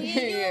 all right?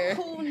 You a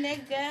cool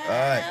nigga. All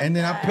right, and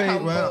then I pay, right?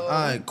 Humble. All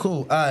right,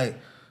 cool. All right,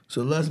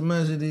 so let's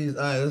measure these.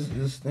 All right, let's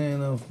just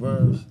stand up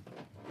first.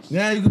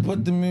 Now you can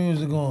put the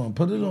music on.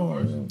 Put it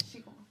on.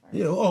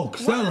 Yeah. Oh,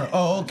 Stella.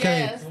 Oh, okay.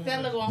 Yeah,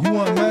 Stella going You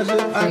want to measure?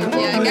 All right, come Yeah,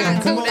 on, I man.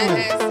 got Come to on. that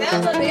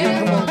ass. Stella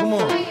there. Come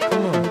on.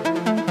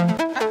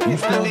 You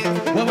still?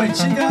 Wait,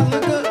 she got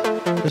liquor?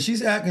 But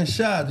she's acting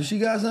shy. Does she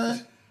got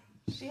something?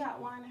 She got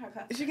wine in her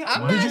cup. I'm Did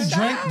not you drink?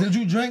 shy. Did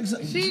you drink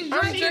something?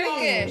 I'm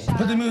drinking.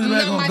 Put the music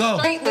back No, on. my Go.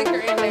 straight liquor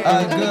in there. All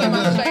right, Let me get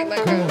my good. straight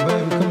Come on, liquor.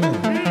 baby.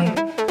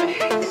 Come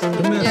here.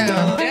 Come here, Yeah,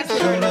 Stella. that's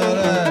Show that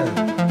ass.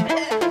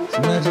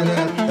 Imagine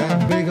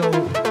that big old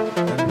booty.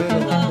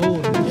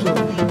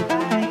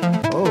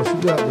 Oh, she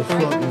got the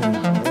fucking.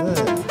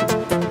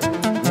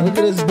 Yeah. Look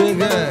at this big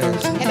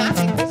ass. And I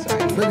think this right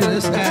here. Look at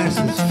this ass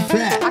is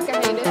fat. I can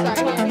hang this right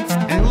here.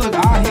 And look, I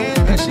hand,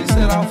 and she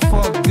said I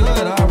fuck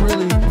good. I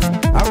really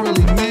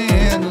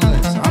manhandle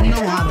this. I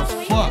know how to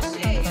fuck.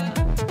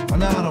 I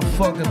know how to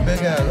fuck a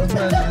big ass. Let's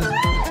measure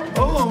this.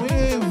 Hold on, we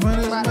ain't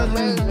finished About to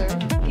measuring measure.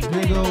 this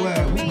big old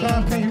ass. What kind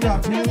of panties? You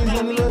got panties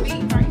under this?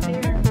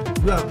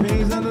 You got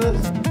panties under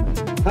this?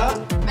 Huh?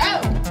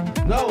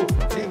 No.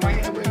 Hey, why you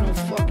ain't bring no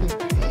fucking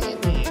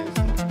panties?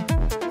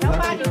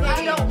 Nobody did. I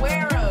don't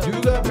wear them.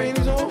 You got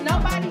panties on?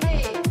 Nobody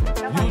did.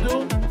 You do?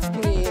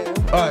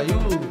 Yeah. Alright, you.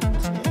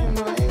 Damn,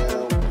 I ain't got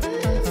no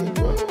panties,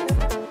 bro.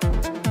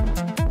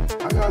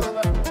 I got.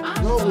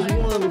 No, but you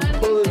wanted to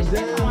pull it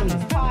down.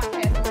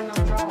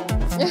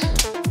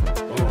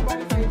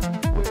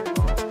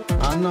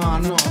 I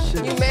know.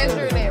 Shit. You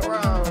measuring it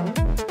wrong.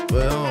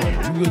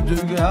 Well, you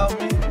can help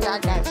me? Yeah, I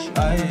got you.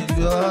 I hear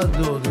you. I'll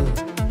do this.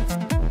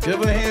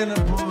 Give a hand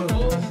and pull it.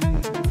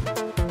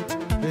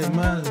 Hey,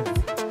 man.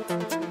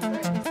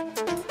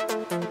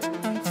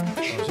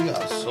 Oh, she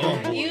got a sore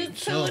booty.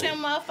 Use two of them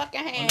motherfucking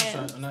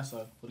hands. On that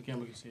side, so the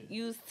camera can see it.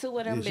 Use two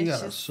of them Yeah, she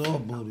got a bitches. sore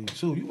booty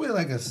too. You wear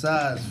like a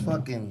size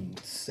fucking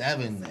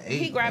 7, 8.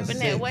 He grabbing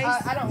that waist.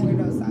 I don't wear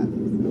those sizes.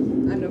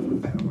 I know for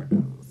a fact I wear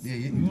those. Yeah,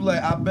 you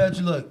like. I bet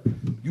you look.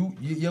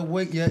 Your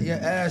weight, your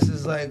ass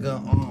is like a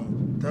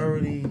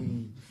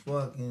 30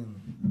 fucking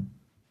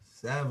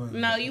 7.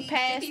 No, you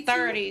past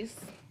 30s.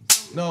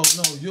 No,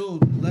 you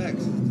Lex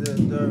is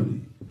just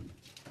 30.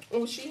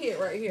 Oh, she hit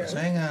right here. I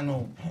ain't got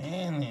no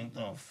panties.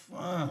 The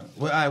fuck.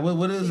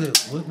 What is it?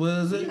 What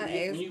is it? I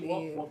When asked you you.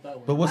 walk that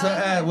way. But what's her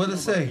ass? What it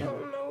say? I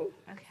don't know.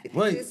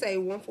 Wait. It say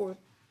 1/4.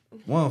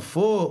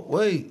 1/4.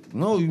 Wait,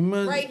 no, you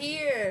meant Right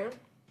here.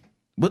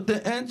 But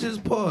the inches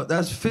part.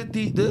 That's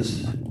 50.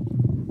 This.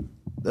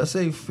 That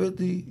say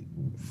 50.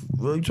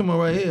 Well, you talking about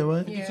right here,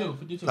 right?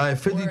 52. All right,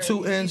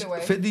 52 Or inch, either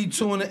way.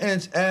 52 in an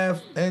inch,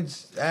 half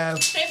 52. half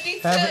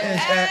an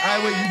inch. All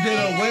right, wait, you did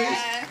her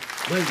waist?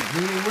 Wait, do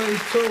your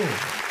waist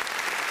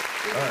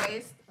too.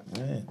 Waist.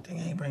 Man, thing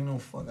ain't bring no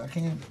fuck. I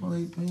can't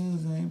play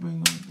pants. I ain't bring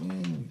no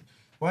panties.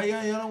 Why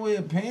y'all don't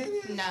wear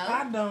panties? No.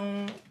 I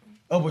don't.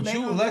 Oh, but They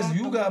you, don't Lex, want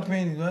you got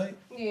panties, right?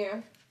 Yeah.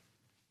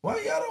 Why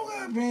y'all don't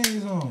got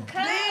panties on? Because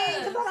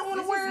I don't want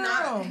This to wear is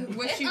not them.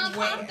 what It's you wear.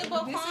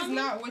 uncomfortable, This is Kwame.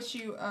 not what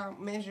you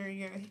measure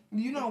your.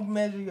 You don't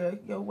measure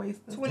your waist.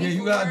 20. Yeah,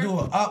 you gotta do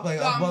it up, like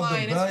No, I'm above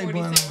lying, the it's belly button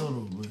a 42.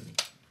 little bit.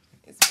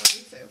 It's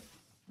 42.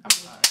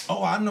 I'm lying.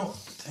 Oh, I know.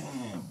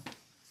 Damn.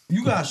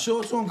 You got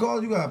shorts on,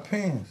 Carl? You got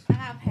pants. I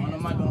have On the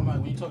pants mic, on. on the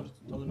mic. When you talk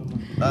to the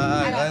mic. All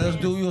right, got let's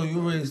pants. do you. You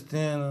already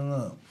standing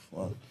up.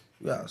 Fuck.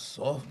 You got a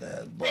soft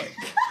ass butt.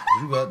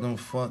 You got them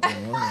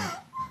fucking women.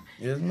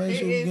 Just make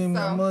sure It you is give me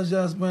how soft. much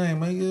y'all spend.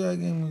 Make sure y'all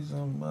give me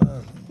some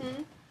money.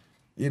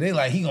 Yeah, they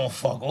like, he gonna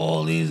fuck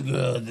all these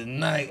girls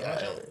tonight.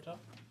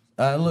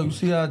 Look, you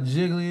see how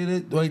jiggly it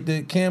is? Like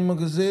the camera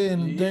can see it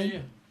and the thing? Yeah.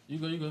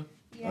 You go.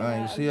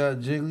 Alright, you see how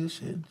jiggly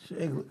shit?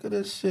 Jig, look at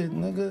this shit,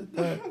 nigga.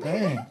 God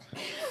damn.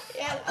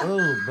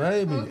 Oh,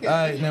 baby.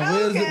 Alright, now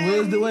where's the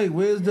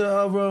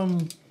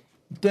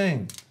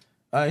thing?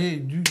 Alright, here,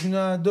 you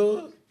know how to do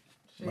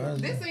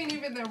it? This ain't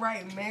even the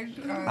right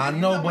measure. I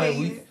know, but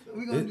we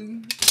gonna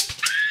do.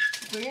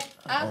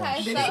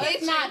 Okay, so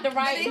it's not the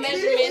right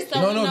measurement,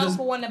 so we know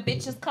for when the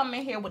bitches come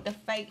in here with the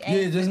fake ass.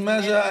 Yeah, just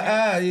measure her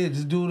ass. Yeah,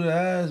 just do the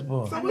ass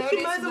bar. So what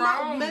you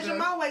measure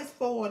my waist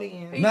for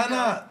then?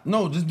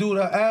 No, just do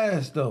the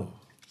ass though.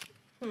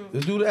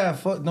 Just do the ass.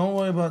 Fuck, don't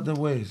worry about the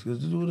waist.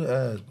 Just do the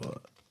ass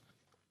part.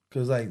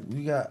 Cause like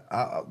we got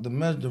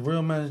the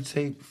real measure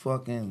tape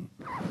fucking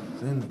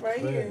in the Right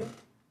here.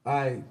 All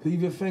right,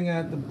 leave your finger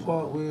at the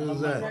part where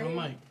it's at. On the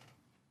mic.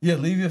 Yeah,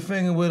 leave your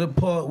finger where the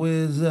part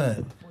where it's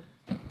at.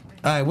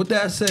 All right, what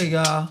that say,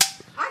 y'all?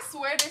 I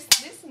swear this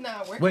is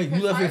not working. Wait,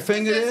 you left your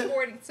finger there?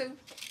 42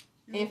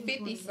 and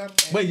 50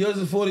 something. Wait, yours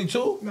is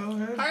 42? No,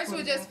 Hers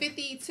was just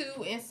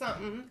 52 and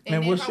something, Man,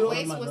 and then what's her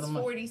yours? waist was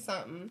 40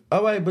 something.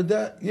 All right, but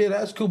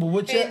that's cool. But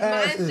what your And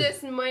ass mine's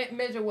is? just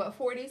measure what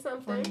 40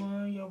 something.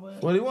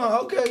 41.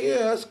 Okay,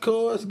 yeah, that's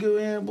cool. That's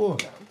good, hand boy.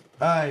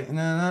 All right, all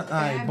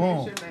right,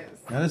 boom.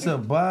 Now this a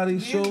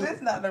body show.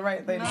 That's not the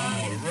right thing.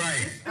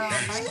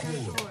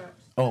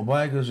 Oh,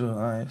 bikers are, all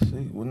right,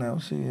 see, well now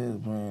see his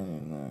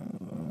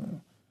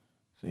brand.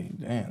 See,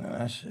 damn, now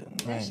that shit.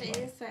 That shit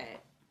is sad.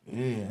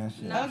 Yeah, that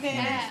shit. Okay,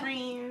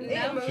 friend. No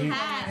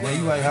cap. Yeah,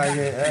 you like how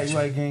you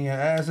like getting your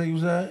ass ate, you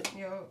said?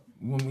 Yo.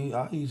 You want me?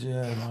 I'll eat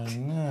your ass right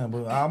now,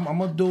 but I'm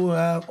gonna do it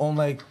out on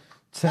like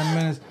 10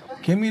 minutes.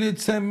 Give me the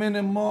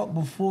 10-minute mark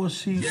before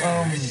she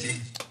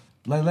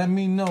like let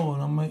me know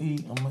and I'm gonna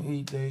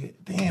eat that.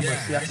 Damn, but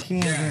see I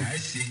can't even.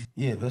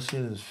 Yeah, that shit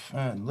is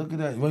fun. Look at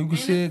that. Well, you can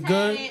see it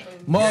good,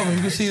 Marvin.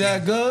 You can see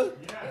that good.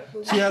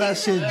 See how that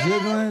shit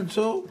jiggling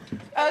too?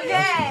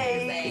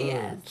 Okay.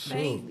 Yes,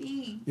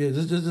 baby. Yeah,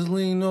 just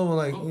lean over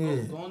like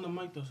yeah. Go on the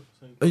mic though.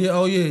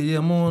 Yeah.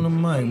 I'm on the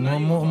mic. I'm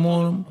on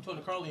them. I'm talking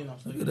to Carly now.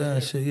 Look at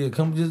that shit. Yeah,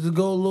 come just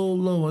go a little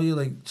lower. Yeah,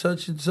 like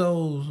touch your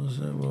toes and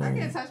shit, bro. I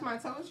can't touch my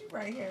toes. You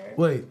right here.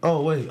 Wait.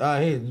 All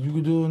right, here. You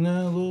can do it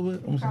now a little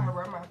bit. I'm Trying to sorry.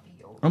 rub my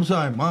feet over. I'm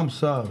sorry. I'm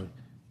sorry.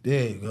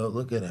 There you go.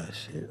 Look at that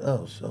shit.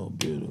 Oh, so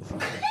beautiful.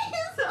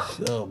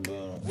 So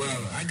beautiful.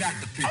 Well, I got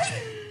the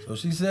picture. So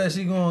she said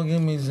she gonna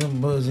give me some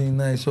buzzy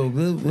night. So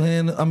good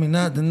hand. I mean,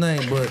 not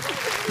tonight, but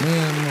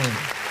man.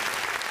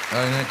 All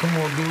right, now come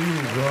on, do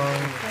you, girl.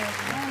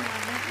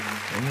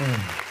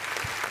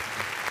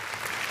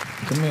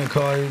 Come here,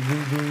 Carly.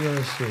 Do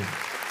your shit.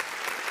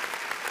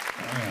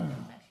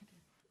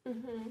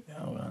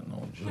 Y'all got no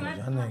jewels.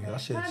 I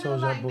should have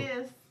told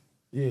y'all.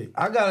 Yeah,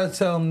 I gotta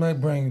tell them they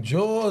bring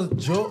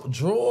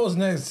drawers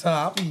next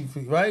time. I be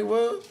right,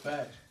 Will?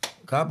 Facts.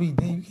 Copy,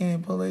 then you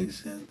can't pull that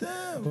shit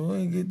down. We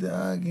ain't get the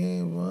eye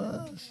game for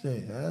us.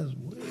 Shit, that's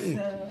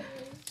weird.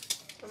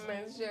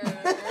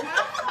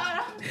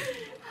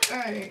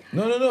 Alright.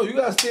 No. You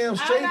gotta stand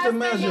straight to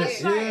measure.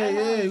 straight.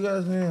 Yeah, you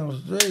gotta stand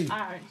straight. All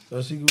right.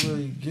 So she can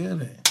really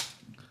get it.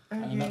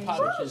 And that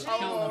pop shit's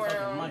killing the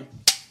fucking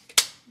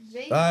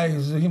mic. All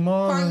right, so he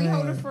Carly,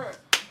 hold the front.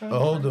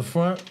 hold the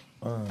front.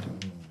 And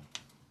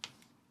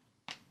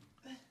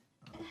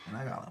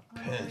I got a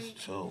piss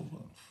too.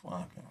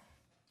 Fucking.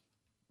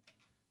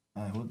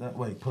 All right, what that?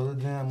 Wait, pull it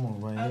down more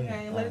right here.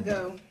 Okay, let it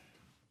go.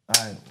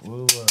 All right,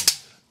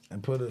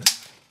 and put it.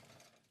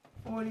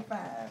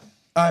 45.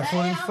 All right,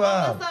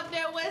 45. What's up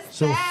there with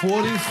So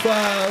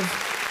 45,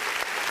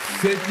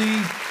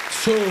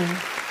 52,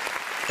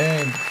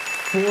 and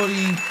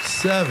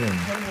 47.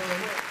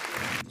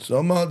 So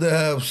I'm about to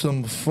have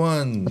some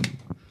fun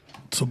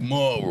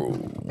tomorrow.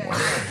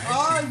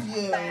 Oh,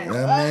 yeah. I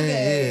mean,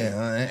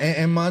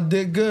 yeah. And my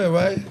dick good,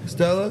 right,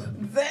 Stella?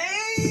 Dang.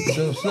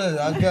 So shit,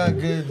 I got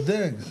good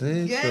dick,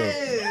 see?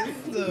 Yes.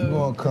 So you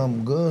gonna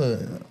come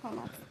good.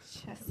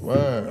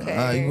 Word. All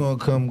right, you gonna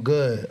come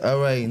good. All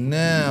right,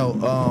 now,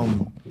 all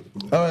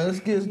right, let's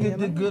get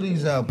the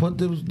goodies out. Put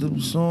the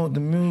song, the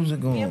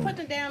music on. Yeah, put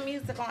the damn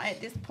music on at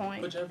this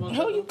point. Put your headphones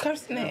Who on. you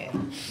cursing at?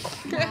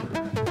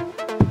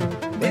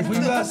 If we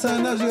got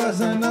something else, you got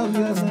something else,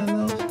 you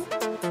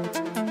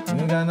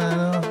ain't got nothing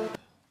else?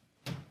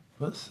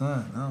 Put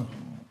something else.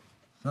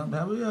 Something,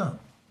 hurry up.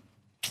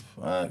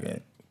 Fuck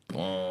it.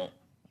 Oh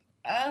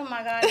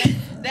my God,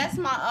 that's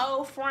my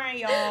old friend,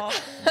 y'all.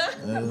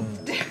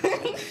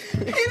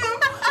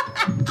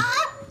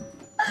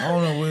 I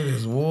don't know where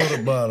this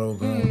water bottle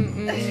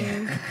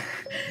going.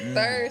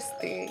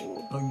 Thirsty.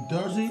 Are you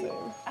thirsty?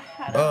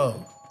 Oh.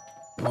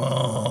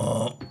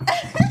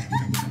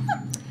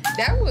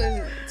 That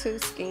was too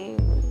skinny.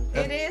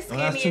 It is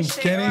skinny That's too as shit,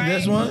 skinny, right?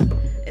 this one?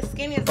 It's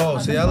skinny as Oh,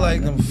 a see, I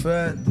like them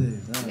fat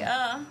dicks.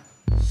 Yeah.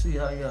 See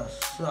how y'all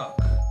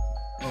suck.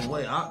 Oh,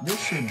 wait, this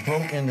shit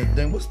broke in the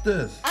thing. What's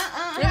this?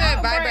 You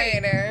got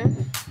vibrator.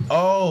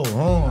 Oh,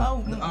 hold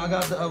on. I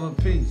got the other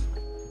piece.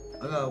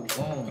 I got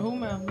Who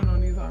mouth been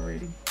on these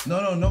already?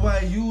 No,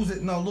 nobody use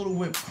it. No, little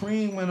whipped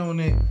cream went on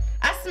it.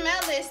 I smell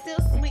it. It's still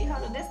sweet.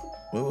 Hold on, this one.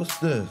 Wait, what's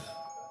this?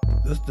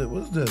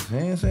 What's this?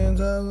 Hand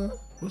sanitizer?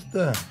 What's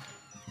that?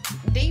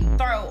 Deep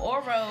throat,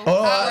 oral.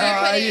 Oh,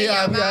 you put it in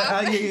your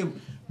mouth. yeah.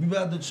 We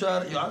about to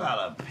try to. Yo, I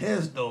got a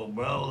piss though,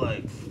 bro.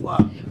 Like,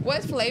 fuck.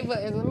 What flavor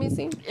is? Let me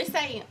see. It's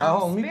saying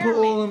Oh, me put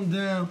all spearmint. them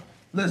down.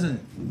 Listen,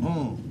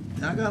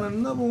 I got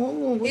another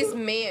one. It's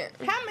mint.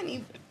 How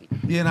many?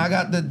 Yeah, and I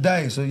got the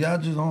dice, so y'all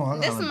just on.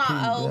 This is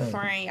my old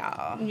friend,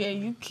 y'all. Yeah,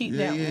 you keep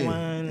Yeah, that yeah. one.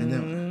 And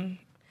then-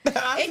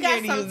 I'm It got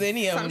scared to use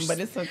any of some them, but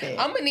it's okay.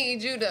 I'm gonna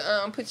need you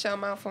to put your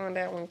mouth on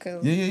that one,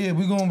 cause Yeah.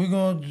 We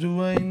gonna do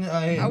right now.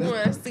 I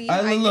wanna see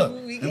I how look,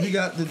 you. and we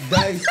got the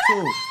dice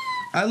too.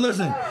 I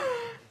listen.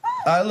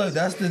 I look.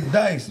 That's the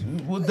dice.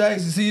 What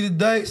dice? You see the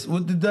dice?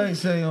 What the dice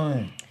say on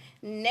it?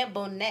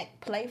 Nibble neck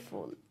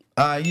playful.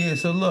 Yeah.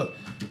 So look.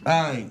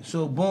 Alright.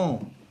 So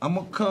boom.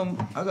 I'ma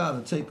come. I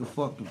gotta take a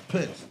fucking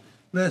piss.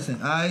 Listen.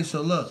 Alright.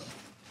 So look.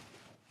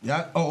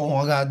 Yeah. Oh,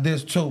 I got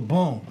this too.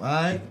 Boom.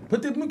 Alright.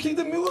 Keep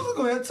the music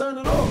on. Yeah, turn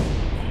it off.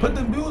 Put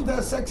the music.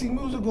 That sexy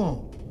music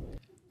on.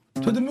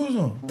 Put the music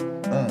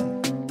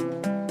on.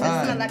 This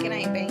smell like it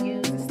ain't been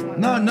used. This one.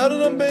 No, none of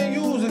them been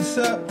used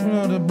except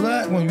the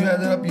black one. You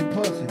had that up your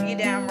pussy. You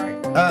damn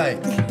right. All right.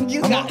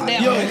 You got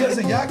that Yo, one.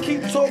 listen, y'all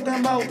keep talking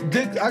about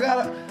dick. I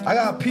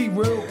gotta pee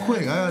real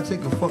quick. I gotta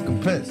take a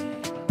fucking piss.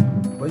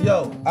 But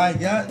yo, all right,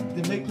 y'all,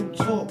 to make them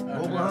talk.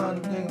 Go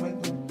behind the thing,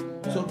 make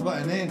them talk about,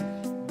 and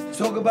then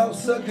talk about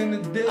sucking the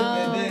dick,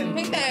 and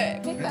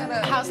then. Pick that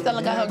up. How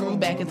Stella got her groove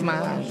back is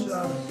mine.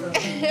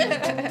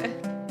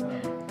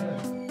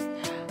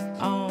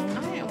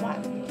 I ain't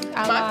watching.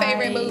 My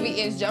favorite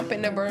movie is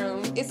Jumping the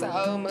Broom. It's an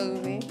old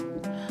movie.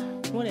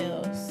 What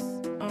else?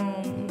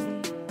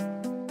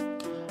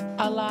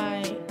 I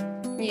like.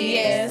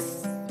 Yes.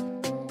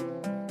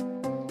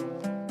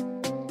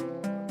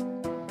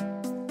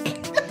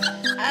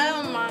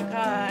 Oh my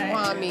god.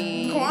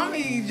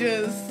 Kwame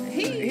just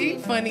he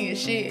funny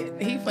as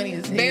shit. He funny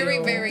as hell. Very,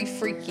 very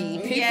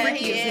freaky. Yeah,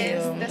 freaky he as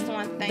is. hell. That's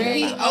one thing.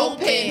 Very about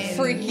open,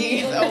 freaky.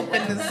 He's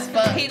open as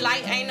fuck. He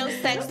like ain't no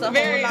sex a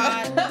Very-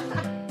 whole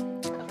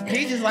lot.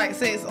 He just like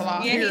sex a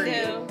lot. Yeah, he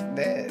period. do.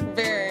 That.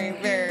 Very,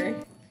 very.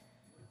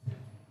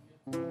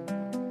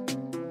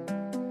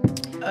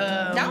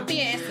 Don't be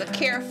an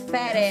insecure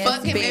fat ass.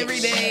 Fuck him bitch. every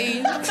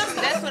day.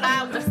 That's what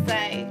I would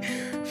say.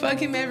 Fuck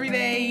him every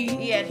day.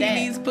 Yeah, he that.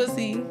 needs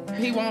pussy.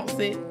 He wants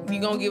it. You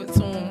gonna give it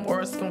to him,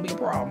 or it's gonna be a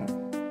problem.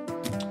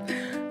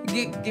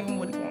 Give him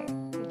what he wants.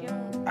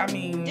 I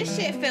mean, This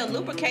shit feel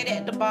lubricated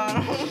at the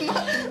bottom.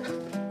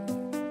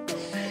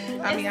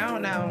 I mean, I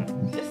don't know.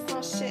 This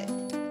my shit.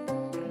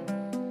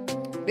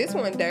 This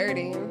one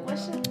dirty.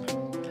 What's it?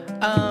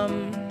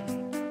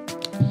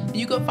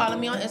 You can follow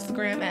me on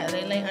Instagram at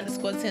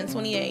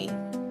Lele_1028.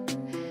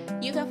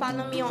 You can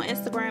follow me on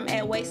Instagram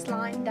at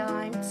waistline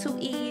dime 2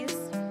 E's.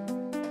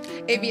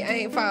 If you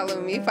ain't follow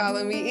me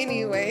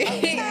anyway.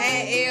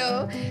 At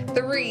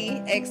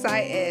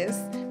L3XIS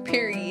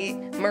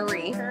period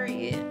Marie.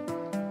 Period.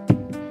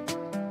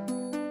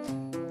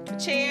 Let me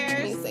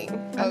Cheers. see.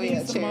 Oh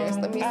yeah, cheers.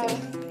 Let me see.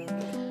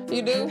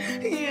 You do?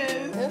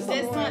 Yes. This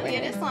This one, one,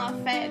 yeah, this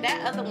one fat.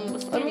 That other one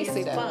was Let me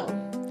skinny see as that fuck. one.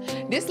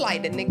 This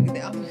like the nigga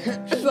down.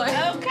 like,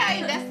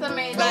 Okay, that's the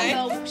main Like-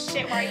 little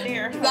shit right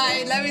there.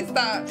 like, let me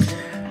stop.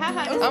 How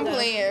I'm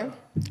playing.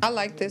 I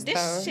like this This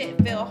though. shit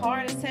feel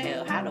hard as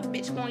hell. How the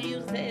bitch gonna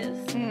use this?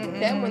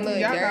 That one look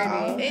Y'all dirty.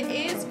 got- It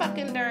is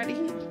fucking dirty.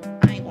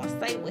 I ain't gonna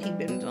say what he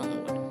been doing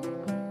with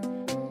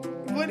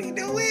it. What he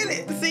do with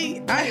it?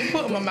 See, I ain't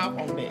putting my mouth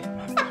on that.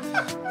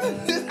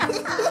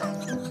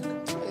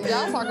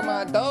 Y'all talking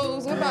about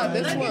those? What about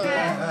this I one?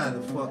 had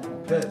to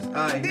fucking piss. All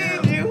right,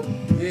 Did now. you?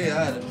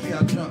 Yeah, I had to pee. I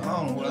don't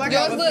know what Like I I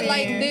Yours was look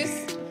like saying.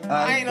 this.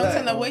 I ain't no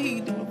telling what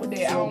he do with that.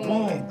 I So don't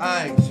know. boom. All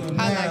right, so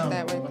now. I like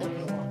that right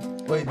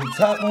there. Wait, the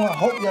top one. I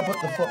hope y'all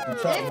put the fucking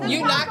top one.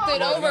 You knocked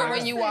it over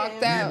when you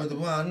walked Yeah, out. but the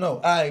one I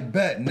know. I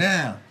bet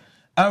now.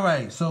 All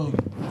right, so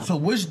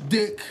which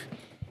dick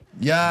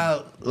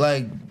y'all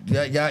like?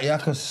 Y'all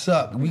could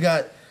suck. We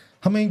got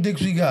how many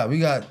dicks we got? We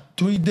got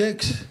 3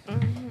 dicks.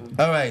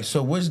 All right,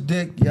 so which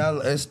dick y'all?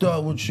 Let's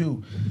start with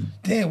you.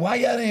 Damn, why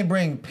y'all didn't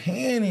bring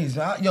panties?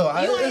 You ain't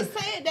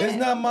said that. It's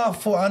not my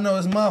fault. I know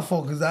it's my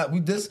fault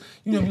because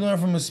we learn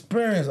from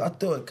experience. I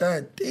thought,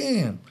 God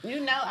damn. You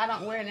know I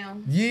don't wear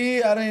them.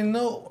 Yeah, I didn't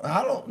know.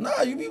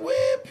 Nah, you be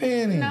wearing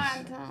panties. No,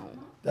 I don't.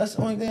 That's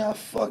the only thing I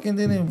fucking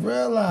didn't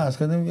realize.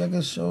 Cause then I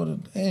could show the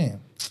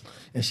damn.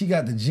 And she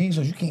got the jeans,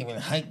 so you can't even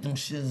hike them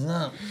shits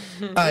up.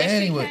 All right, Yes, she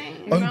anyway.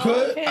 can. Oh, you No,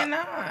 could?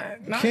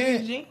 cannot. Not Can't.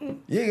 these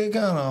jeans. Yeah, it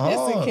kind of hard.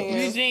 Yes, it can.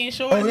 These jeans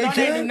shorts, Oh, they no,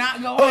 can? they do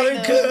not go Oh, like they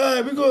that. could? All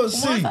right, we gonna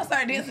see. Once I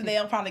start dancing,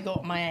 they'll probably go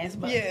up my ass.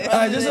 But Yeah. All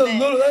right, just a other than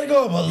that- little. Let it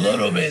go up a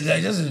little bit,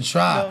 like, just to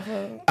try.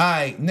 All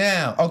right,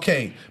 now,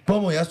 okay.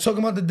 Boom, y'all talking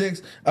about the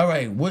dicks. All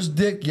right, which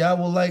dick y'all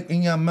will like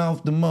in your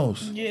mouth the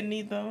most? Yeah,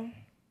 neither.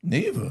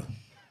 Neither.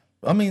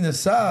 I mean the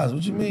size.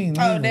 What you mean?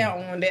 Oh, neither? that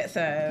one, that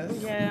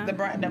size. Yeah. The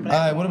black All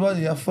right, what about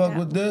you? Y'all fuck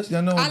with this?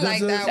 Y'all know what I this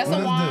like is? that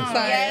What one. is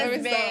That's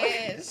this? Sorry,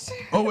 Yes, bitch.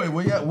 Oh wait,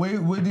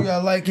 where do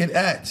y'all like it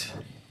at?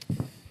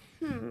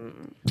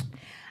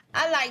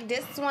 I like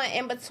this one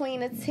in between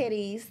the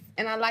titties,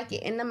 and I like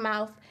it in the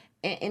mouth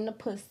and in the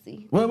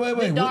pussy. Wait. The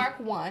what- dark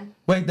one.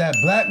 Wait, that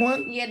black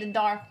one? Yeah, the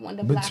dark one.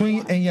 The black Between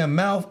one. in your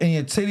mouth and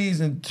your titties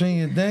and between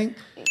your thing.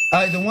 All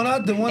right, the one And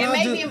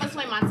I maybe in just.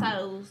 between my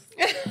toes.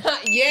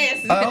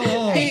 Yes.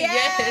 Oh,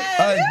 Yes.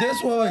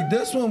 all right,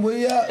 this one, where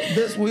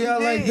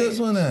y'all like this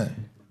one at?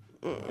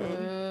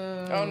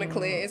 On the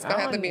clit. It's gonna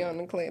have to be on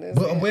the clit. That's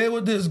But it. where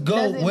would this go?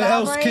 Does it Where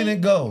else vibrate? can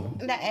it go?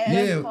 The ass.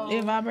 Yeah. hole.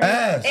 It vibrates.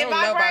 Ass. I don't know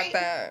about vibrate?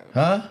 that.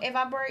 Huh? If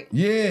I break.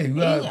 Yeah, you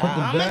gotta put the I'm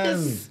at battery.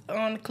 this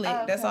on the click.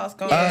 Oh, That's okay. all it's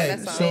gonna All be. right,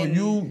 that's so And-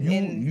 you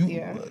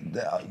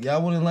yeah.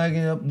 y'all wouldn't like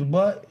it up the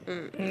butt?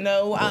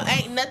 No,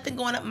 ain't nothing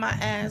going up my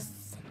ass.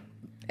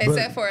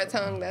 Except for a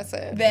tongue, that's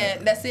it.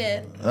 That's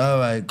it. All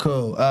right,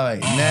 cool. All right,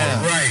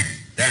 now. Right,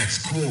 that's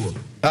cool.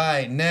 All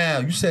right, now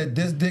you said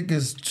this dick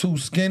is too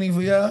skinny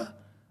for y'all.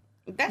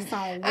 That's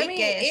some weak I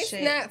mean, ass it's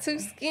shit. not too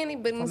skinny,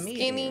 but it's me,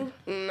 skinny.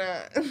 Nah.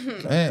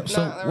 Damn.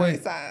 So Not the wait.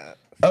 right size.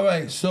 All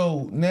right.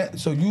 So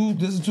this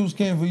is too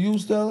skinny for you,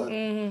 Stella.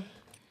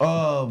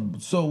 Mm-hmm.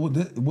 So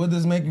would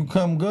this make you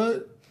come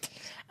good?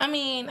 I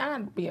mean,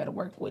 I'd be able to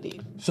work with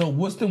it. So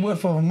what's the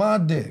width of my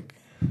dick?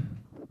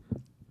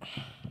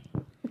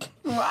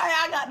 Why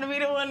I got to be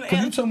the one?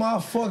 Cause you talking about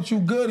I fucked you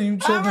good and you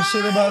talking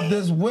shit about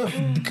this width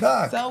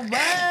cock. So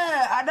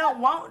bad. I don't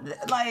want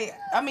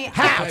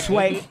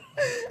Halfway.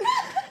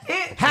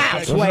 It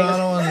That's what I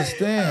don't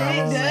understand. I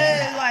don't does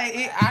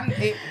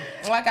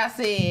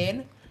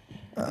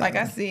like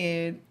I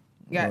said,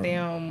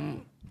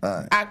 goddamn,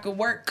 Alright. I could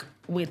work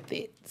with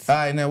it. All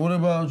right, now what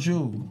about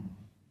you?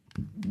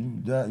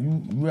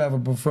 You ever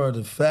prefer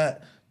the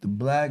fat, the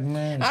black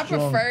man? I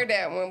strong- prefer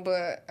that one,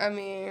 but I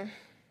mean,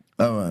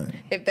 All right.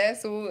 if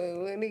that's what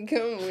it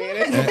come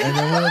with, And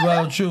then what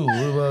about you? What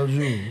about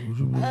you? What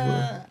you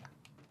prefer?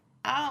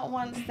 I don't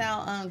want to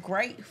sound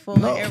ungrateful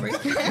No. and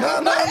everything.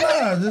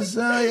 No. Just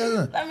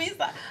Let me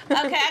stop. Okay,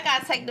 I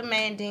gotta take the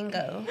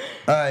Mandingo.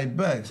 All right,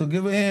 back. So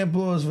give a hand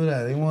applause for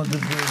that. They want the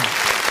food.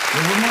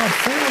 Yeah, where my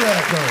food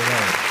at though?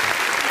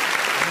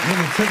 Like,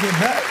 nigga, take it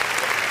back.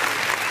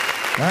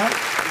 Huh?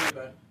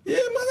 Yeah,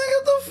 my nigga,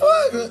 It's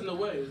what in the the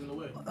way. It's in the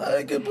way. fuck?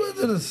 I can put it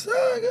to the side.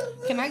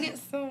 goddamn. Can I get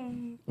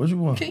some? What you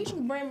want? Can you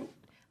bring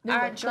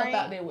Our the cup drink.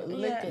 out there with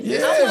liquor?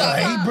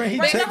 Yeah, Bring he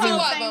the two taking.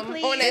 of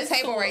them on that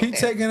table right He there.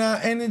 taking our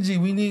energy.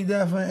 We need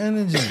that for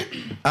energy.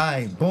 All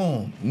right,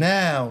 boom.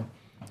 Now,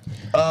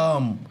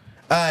 all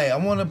right, I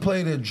want to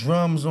play the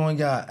drums on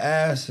y'all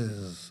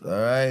asses. All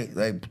right,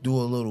 like do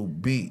a little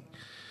beat.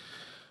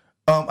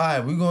 All right,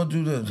 we're gonna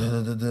do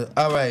the.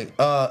 All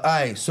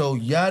right. So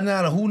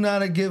y'all who not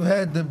to give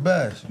head the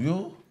best?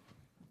 You?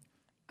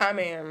 I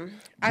mean,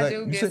 I Like, do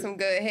you get said- some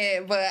good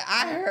head, but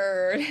I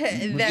heard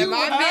that You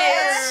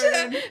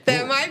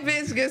my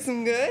bitch gets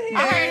some good head.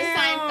 I heard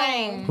the same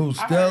thing. Who?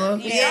 Stella?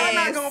 Y'all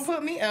not gonna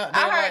put me up.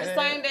 I heard the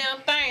same damn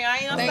thing. I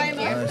ain't gonna say Thank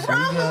you. All nothing. right,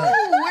 so we got.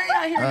 Where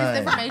y'all hearing Alright.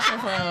 this information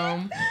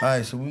from? All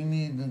right, so we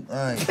need. All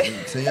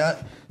right,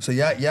 so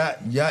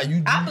y'all,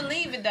 you. I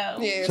believe it though.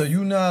 Yes. So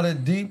you not a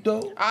deep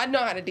though? I know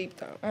how to deep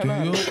throat. Do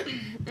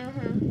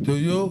you? Do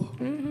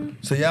you?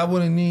 So y'all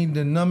wouldn't need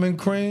the numbing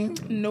cream?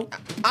 Nope.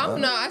 I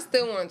don't know. I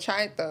still want to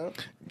try it though.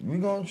 We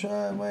gonna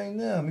try it right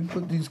now. Let me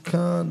put these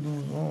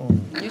condoms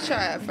on. You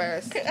try it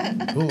first.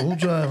 Who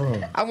tried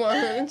her? I want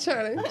her to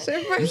try it.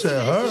 Shit You first.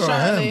 said her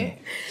or him?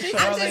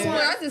 Charlotte.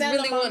 I just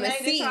really want to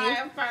see.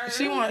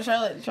 She wants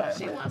Charlotte to try it.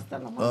 She wants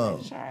to Oh.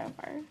 try it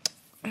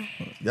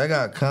first. Y'all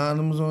got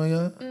condoms on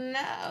y'all?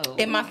 No.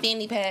 In my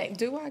fanny pack.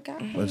 Do I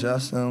got? But y'all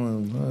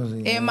selling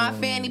pussy. In my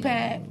fanny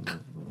pack.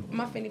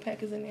 My fanny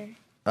pack is in there.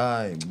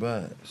 Alright,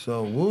 bet.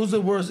 So what was the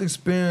worst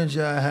experience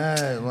y'all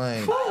had?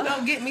 Like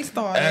Don't get me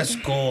started.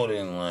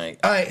 escorting,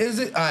 like. Alright, is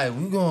it alright,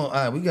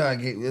 we gotta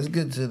get let's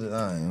get to the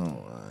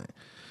alright.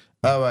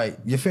 Alright,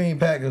 your fanny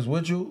pack is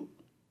with you?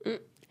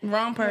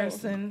 Wrong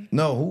person.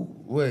 No, who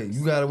wait,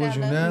 you got it with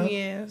you now?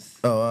 Yes.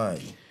 Oh,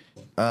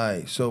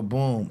 alright, so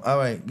boom.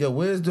 Alright, yo,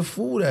 where's the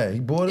food at? He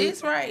bought it?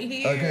 It's right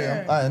here. Okay,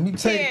 alright, let me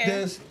take Here.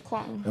 this.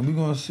 And we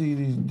gonna see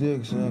these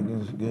dick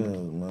seconds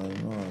good,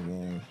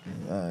 man.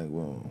 Alright,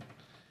 well.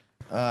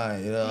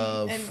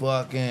 Alright,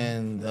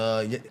 fucking,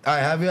 alright,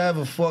 have you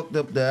ever fucked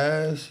up the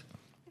ass?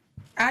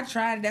 I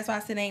tried it. That's why I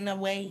said ain't no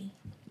way.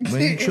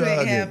 When you It tried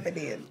ain't it?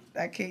 happening.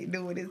 I can't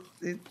do it.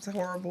 It's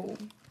horrible.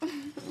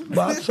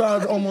 But I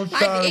tried, almost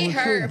tried it It with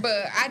hurt, you.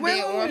 but I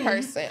did one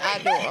person. I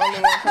do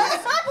only one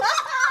person.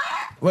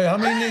 Wait, how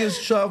many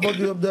niggas try to fuck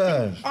you up the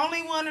ass?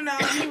 Only one and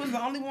only. He was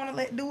the only one to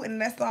let do it,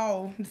 and that's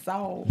all. That's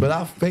all. But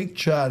I fake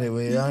tried it,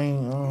 man. I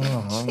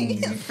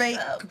ain't, You fake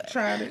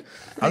tried it.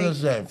 I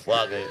just said,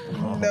 fuck it.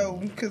 No,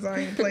 because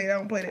I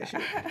don't play that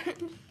shit.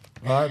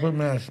 All right, but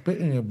man, spit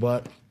in your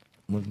butt.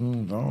 But, I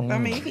don't know. I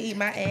mean, you can eat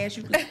my ass.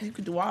 You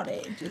could do all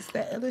that. Just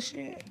that other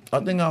shit. I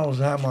think I was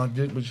having my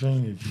dick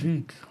between your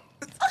cheeks.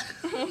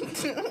 I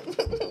said,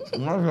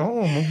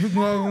 oh, my dick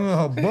not even in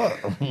her butt.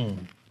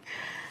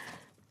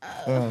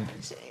 All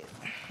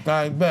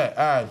right, bet.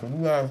 All right, so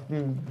we gotta see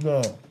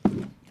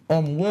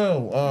Will,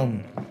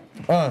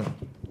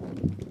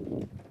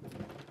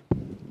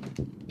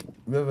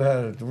 you ever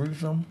had a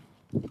threesome?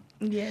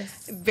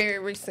 Yes. Very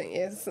recent,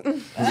 yes. Very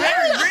recent.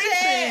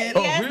 Yes,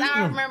 recent.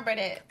 I remember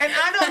that. And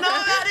I don't know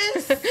about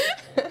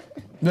this.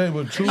 They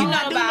were two. You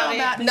know about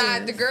it.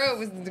 Nah, the girl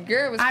was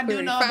I do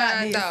pretty know about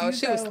fine this. though. You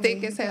She was told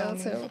thick me, as you hell told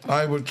me. too. All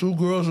right, with 2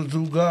 girls or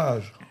 2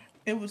 guys?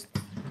 It was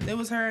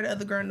her, the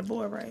other girl, and the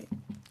boy, right?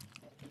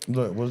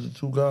 Look, was it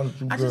 2 guys or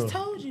 2 I girls? just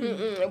told you.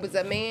 It was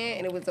a man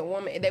and it was a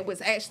woman that was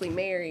actually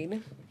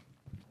married.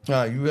 All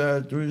right, you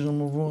had a threesome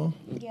before?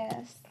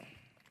 Yes.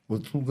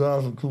 With 2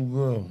 guys or 2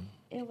 girls?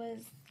 It was,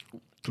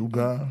 2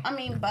 guys? I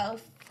mean,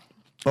 both.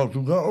 Oh,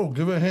 2 guys? Oh,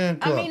 give it a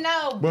hand clap. I mean,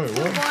 no. Wait,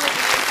 Two what? boys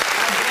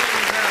and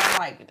a girl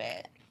like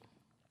that.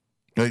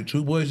 Hey,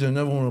 2 boys that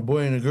never want a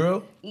boy and a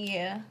girl?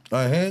 Yeah. All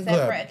right, hand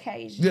Separate clap.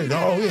 occasions. Yeah,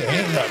 no, yeah,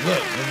 hand clap.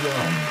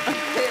 Look.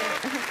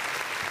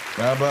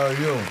 How about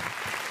you?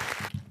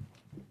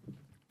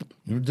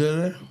 You did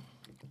it?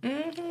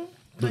 Mm-hmm.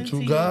 The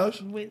 2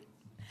 guys?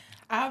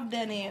 I've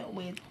done it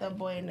with a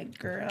boy and a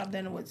girl. I've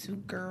done it with 2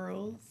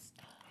 girls.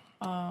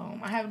 I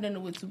haven't done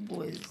it with 2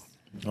 boys.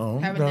 Oh,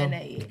 okay. Haven't done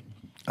that yet.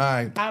 All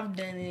right. I've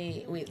done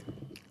it with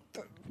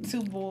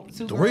 2 boys.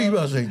 2 3, you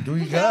girls. about to say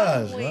 3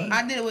 guys, right?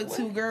 I did it with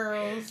 2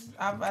 girls.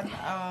 I've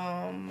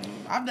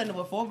done it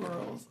with 4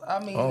 girls. I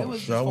mean, it Oh,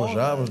 was so I just wish 4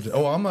 I of was us. there.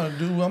 Oh, I'm gonna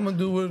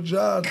do with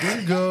y'all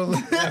 3 girls.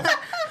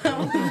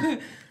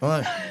 All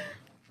right.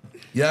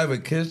 Y'all ever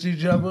kissed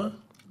each other?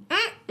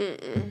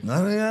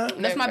 None of y'all?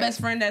 That's my best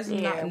friend. That's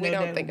Yeah, not. we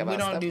don't think about We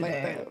don't stuff do like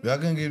that. Y'all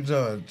can give each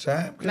other a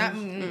tap? Not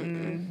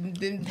On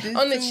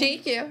the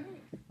cheek, yeah.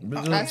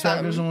 Bitch, that's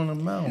tap kiss something. on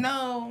the mouth.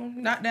 No,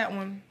 not that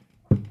one.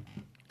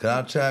 Can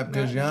I tap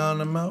kiss y'all on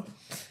the mouth?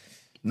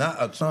 Not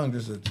a tongue,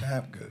 just a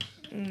tap kiss.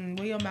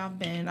 Where your mouth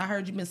been? I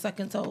heard you been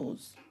sucking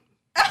toes.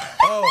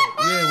 Oh,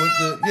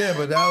 yeah,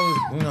 but that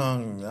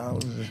was, that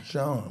was just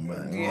showing,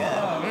 man.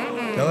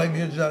 Yeah. Y'all like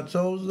get y'all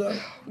toes up?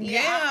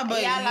 Yeah,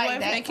 but yeah, I you like ain't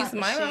that finna kiss type of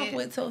my mouth shit.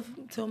 with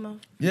toe mouth.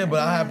 Yeah, but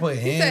I had put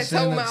hand said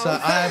toe sanitizer. mouth. I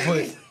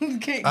had You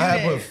can't do I had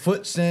that. put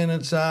foot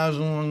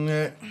sanitizer on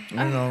there.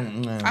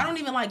 I don't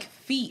even like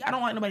feet. I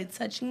don't like nobody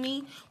touching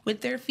me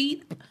with their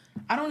feet.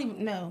 I don't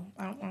even know.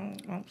 I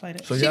don't play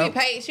that. So She y'all, be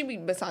paid. She be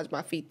massage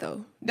my feet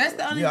though. That's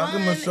the only Yeah, I can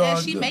one, massage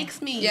and she too.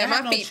 makes me. Yeah, I my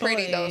have no feet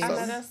pretty, though, choice. so- I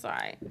know that's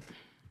right.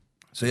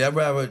 so y'all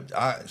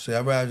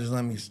rather just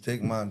let me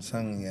stick my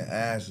tongue in your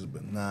asses,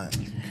 but not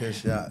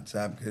kiss y'all,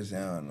 tap kiss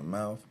y'all in the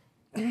mouth.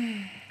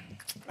 Hey,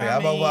 how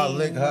about I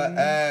lick her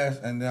ass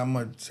and then I'm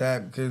gonna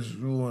tap kiss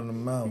you in the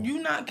mouth? You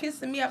not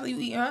kissing me after you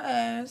eat her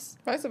ass.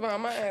 First of all,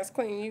 my ass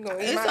clean. You gonna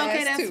eat It's my okay.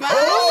 ass That's too. fine.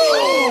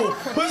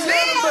 Oh! What's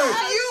that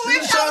You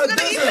about? wish I was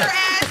gonna eat her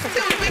ass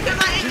too because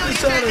I ain't You gonna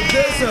just eat trying to her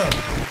diss ass.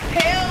 her.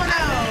 Hell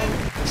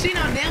no. She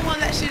know damn well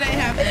that shit ain't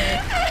happening.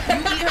 You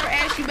eat her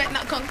ass, you better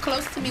not come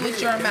close to me with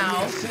your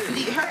mouth. You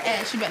eat her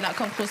ass, you better not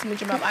come close to me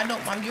with your mouth. I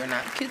don't, Mom. You're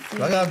not kissing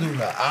me. I gotta do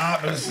the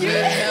opposite.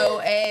 No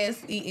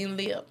ass eating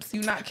lips.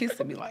 You not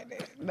kissing me like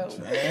that. No.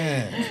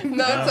 Man.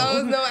 No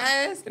toes, no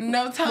ass.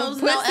 No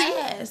toes, no Pussy.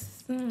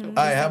 ass. All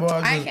right, how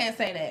about I just, can't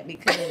say that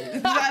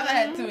because I've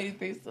had too many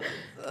things.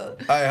 all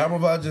right, how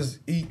about I just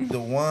eat the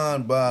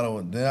wine bottle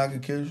and then I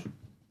can kiss you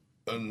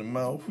in the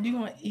mouth? You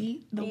gonna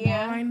eat the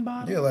Yeah. wine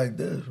bottle? Yeah, like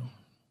this.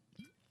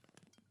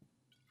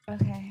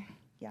 Okay.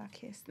 Y'all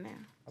kiss now.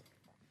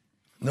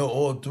 No,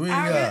 all 3 of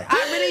y'all.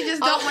 I really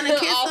just don't want to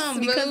kiss All them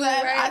because smooth,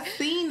 I've right?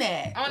 seen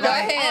that. On Go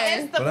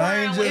ahead. Instagram. But I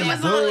ain't It just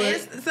was do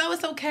on it. so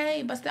it's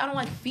okay, but still I don't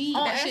like feet.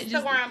 On That shit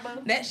just Instagram,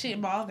 boo. that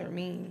shit bother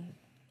me.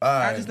 All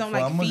right, just don't so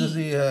like I'm gonna just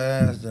feet. eat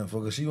her ass then,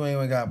 because she ain't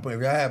even got.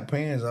 If y'all had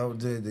pants, I would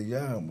do it to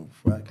y'all. But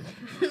fuck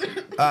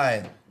it.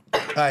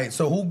 All right.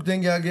 So who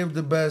think y'all give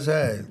the best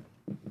head?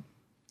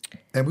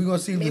 And we gonna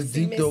see if this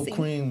Missy, deep dope Missy.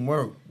 cream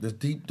work. This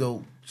deep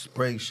dope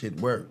spray shit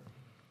work.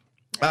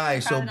 All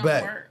right, so Probably don't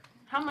bet. work.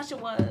 How much it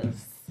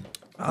was?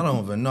 I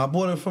don't even know. I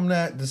bought it from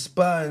the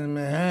spot in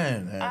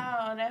Manhattan.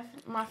 Oh, that's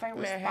my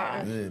favorite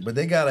spot. Yeah, but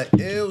they got an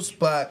ill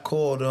spot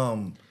called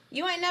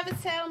You ain't never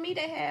tell me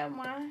they had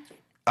one.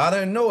 I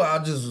didn't know. I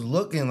just was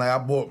looking like I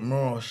bought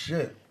more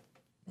shit.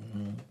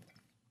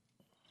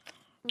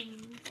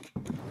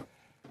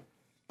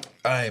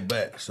 All right,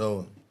 bet.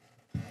 So,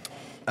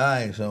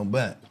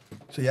 bet.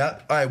 So y'all,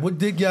 all right. What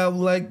dick y'all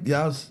like?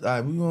 Y'all, all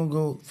right. We gonna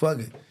go. Fuck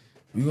it.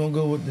 We gonna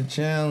go with the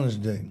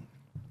challenge dick.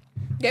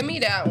 Give me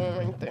that one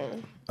right there.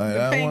 All right,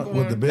 that big one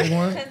with the one. big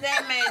one. Cause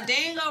that man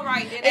Dingo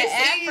right there, It's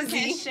that African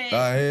easy. shit. All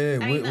right, hey,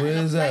 Ain't where nothing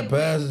is to that? play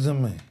Pass with. it to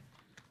me.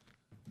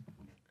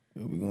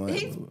 We gonna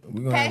He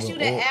have pass a you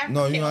the African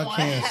no, I one.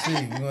 can't see.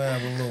 We gonna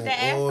have a little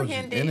The orgy,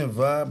 African dick. and it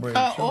vibrate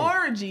too.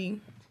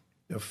 Orgy.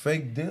 The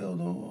fake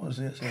dildo,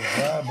 it's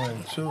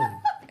vibrate too.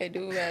 They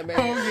do that, baby.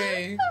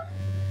 Okay.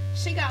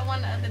 She got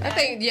one the other day. I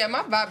think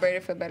my vibrator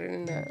feel better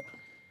than that.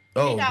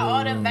 Oh, She got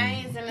all the dude.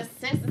 veins in the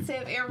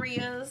sensitive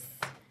areas.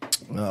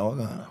 No, I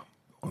got.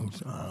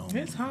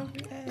 It's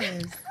hungry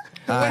ass.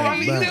 All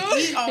right, bet.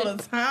 Eat all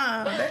the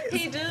time.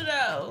 He do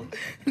though.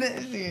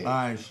 That shit. All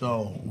right,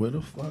 so where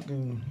the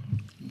fucking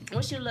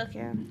What you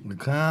looking? The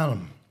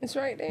condom. It's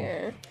right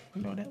there.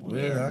 No, that was.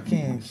 Yeah, I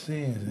can't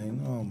see it. You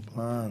know I'm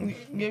blind.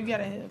 Yeah, you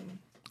gotta have.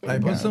 Hey,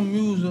 put some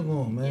music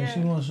on, man. Yeah. She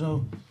gonna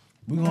show.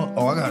 We gonna.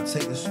 Oh, I gotta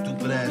take this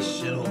stupid ass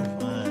shit off,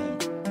 man.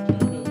 She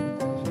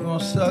gonna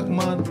suck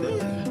my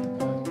dick.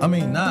 I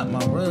mean, not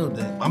my real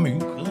dick. I mean,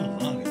 you could.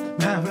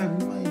 Matter of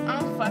fact, we might.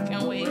 I'm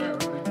fucking with.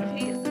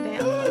 He is the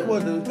damn. Hey,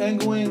 what, the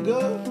angle ain't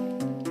good?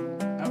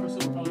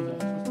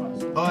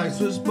 All right,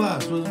 switch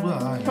spots. All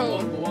right.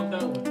 Cool. Walk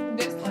that way.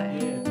 This way.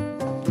 Yeah.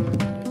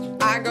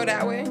 I go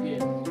that way. Yeah.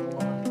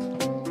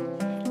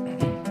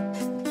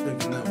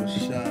 Taking that was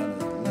shot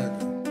of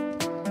leather.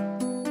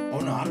 Oh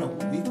no, I know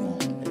what we going.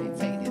 Let me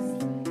take this.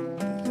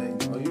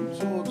 Oh, you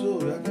tall too.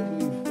 Y'all can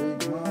be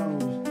fake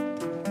models.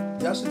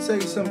 Y'all should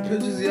take some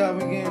pictures of y'all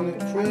been getting in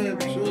the crib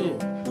too.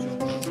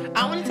 I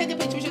want to take a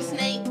picture with your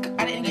snake.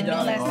 I didn't get to do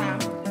it last time.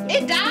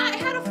 It died?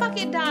 How the fuck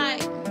it died?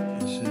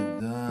 That shit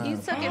died. You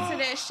took it to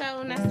that show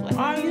and that's what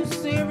Are you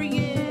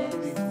serious?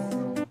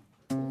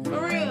 For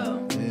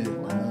real? Yeah,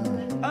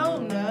 died. Oh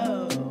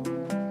no.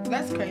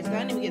 That's crazy. I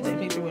didn't even get to take a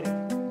picture with it.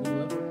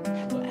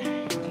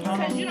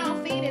 Because you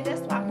don't feed it,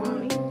 that's why,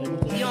 Pony.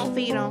 You don't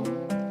feed them.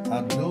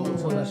 I do,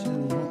 but that shit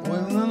was.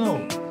 Well, no.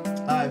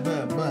 Alright,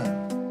 bet.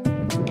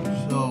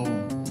 So,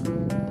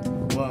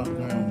 what,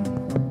 alright,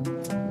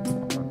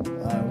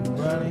 we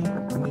ready?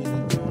 We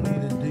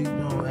need to deep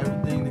know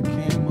everything, the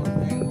cameras,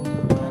 angles,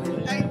 and all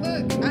that. Hey,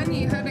 look, I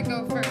need her to go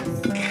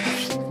first.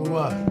 For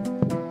what?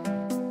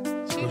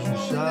 She's Was you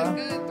holding shy? a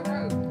good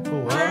throat. For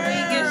what?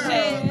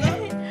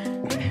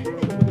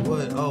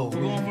 What? Oh,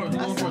 Go on first. I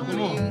still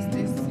want to use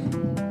this.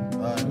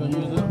 alright, my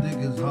dick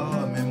is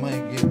hard, man.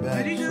 Might get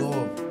back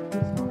soft.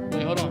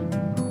 Wait, hold on.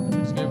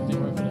 Just get everything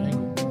right for the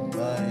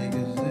angle. Alright, you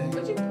can see.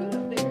 What you put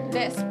up there?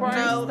 That spray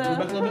No. Go back a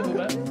stuff. little bit, go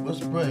back. What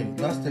spray?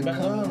 That's the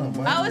condom,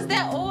 man. Oh, is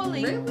that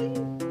oily? Really?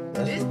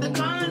 That's It's the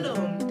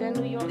condom. That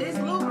New York. It's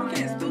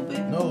lubricant,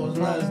 stupid. No, it's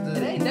not. It's It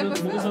the. ain't never Move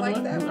this felt other like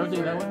way. that Move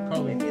everything that way. before.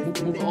 Carly, Maybe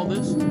it's move all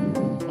this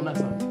on that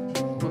side.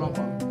 Hold on,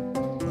 Carly.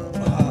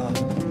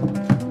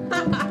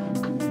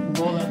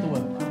 Move all that the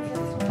way.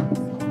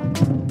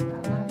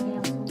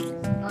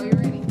 Oh, you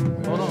ready?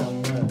 Hold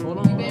on. Hold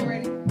on. You been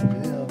ready?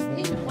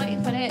 He been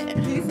waiting for that.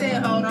 He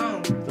said, hold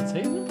on. The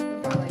taser?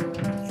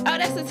 Oh,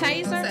 that's a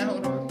I said, taser?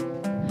 hold on.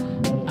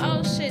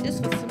 Oh, shit, this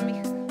was for me.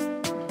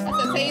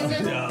 That's a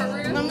taser? For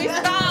real? Let me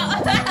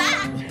stop.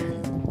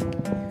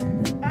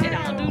 It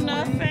don't do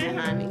nothing,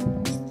 honey.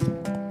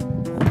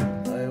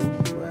 Hey,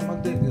 man, my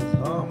dick is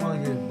hard. I'm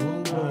gonna get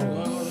blue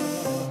balls.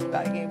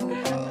 About to get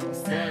blue balls.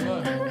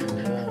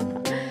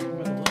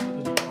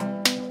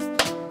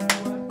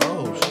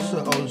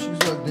 Oh, she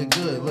sucked it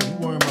good. Look, you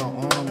worrying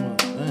about armor.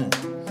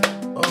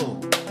 Oh,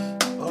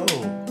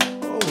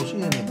 she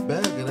in the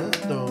back of that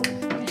though.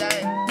 Done.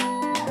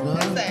 Done?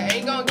 That's it.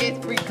 Ain't gonna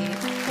get freaky. Yo,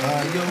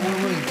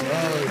 wait.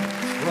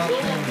 Rock on.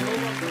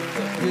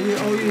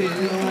 Yeah, oh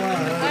yeah,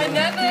 alright.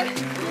 Another?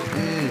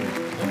 Yeah.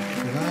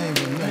 'Cause I ain't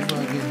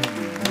gonna get no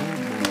blue balls.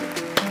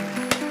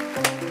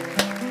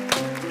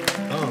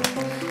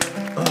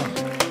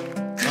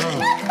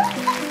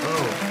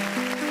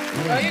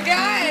 Oh, you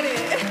got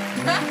it.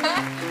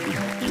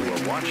 You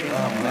are watching a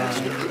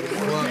master.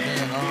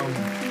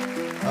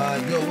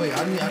 Yo, wait, I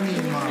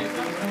need my.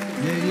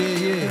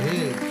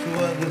 Yeah. Two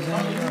others in.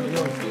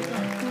 Yo,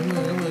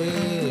 come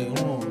here,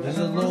 come on. Just a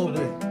little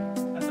bit.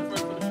 That's the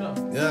first for the show.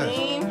 Yes.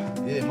 Same.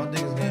 Yeah, my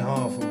dick is getting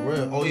hard for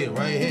real. Oh yeah,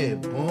 right here.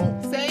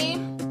 Boom.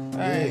 Same.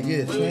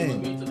 Yeah,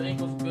 same. Wait, so the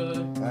ankle's good.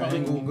 Our Probably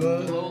ankle keep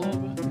good. it low a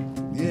little bit.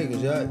 Yeah,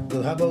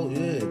 cause how about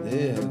there you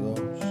go.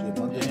 Shit,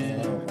 my dick is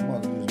hard. I'm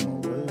about to use my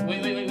word.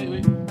 Wait.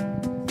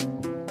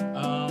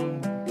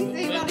 He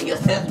said, you gotta use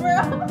this, bro. I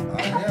am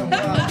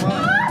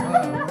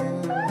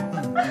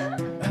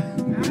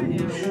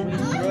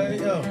right,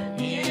 yo.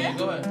 Yeah,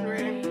 go ahead.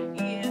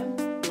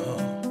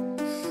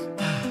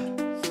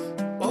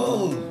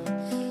 Oh.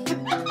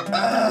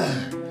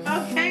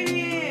 Okay,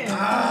 then.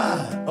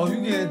 Oh, you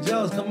getting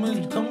jealous? Come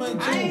in, too.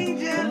 I ain't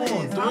jealous. Come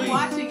on, I'm three.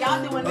 watching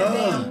y'all doing the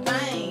damn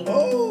thing.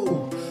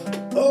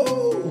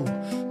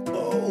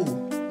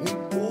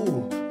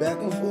 Back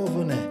and forth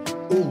on that.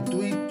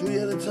 Three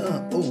at a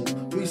time.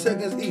 3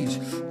 seconds each.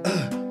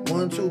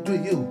 1, 2, 3,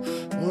 you.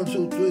 1,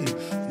 2, 3,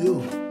 you.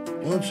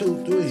 1,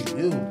 2, 3,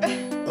 you.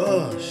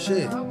 Oh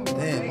shit.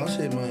 Damn, my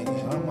shit might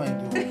get. I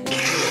might do it.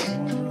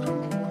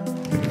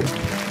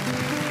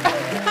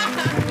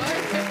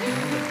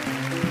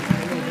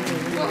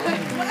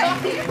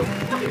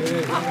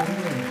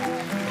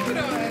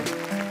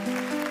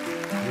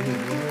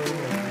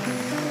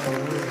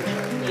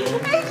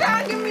 He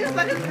trying to give me this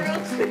like a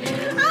real shit.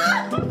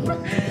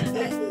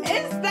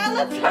 It's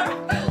Stellator.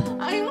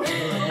 I'm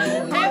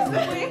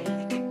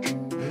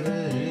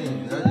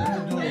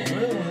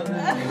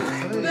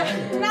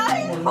now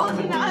he's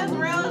holding out his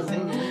real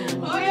shit.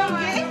 Oh, yeah,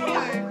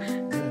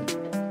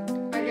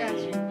 I got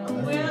you.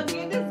 Well,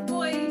 get this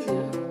boy.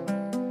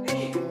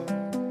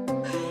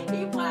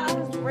 He put out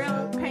his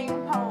real ping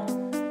pong.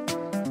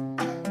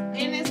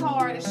 And it's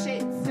hard as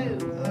shit, too.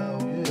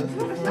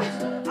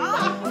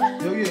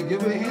 Yo, yeah,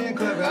 give it a hand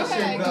clap. That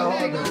shit got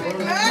hard.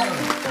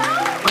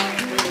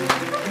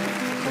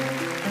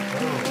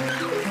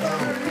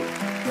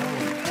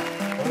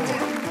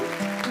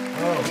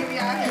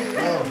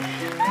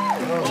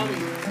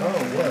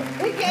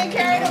 we can't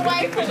carry it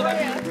away for real.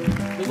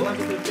 Just like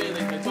for the bed,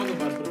 they talk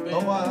about it for the bed.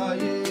 Oh,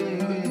 yeah.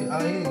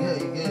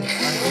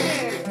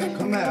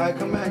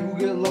 Come back. You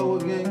get low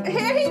again.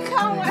 Here he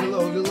coming. Get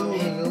low again.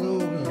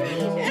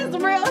 It's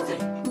real.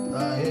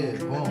 Here,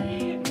 boom.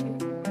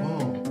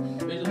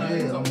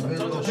 Yeah, I'm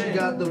visual. She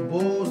got the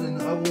balls and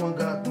the other one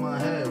got my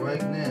head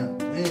right now.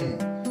 Damn.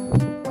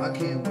 I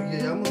can't wait.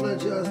 Yeah, I'm gonna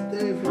let y'all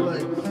stay for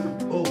like,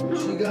 oh,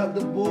 she got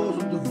the balls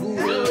with the glue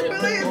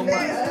on my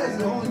ass.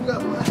 And only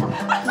got my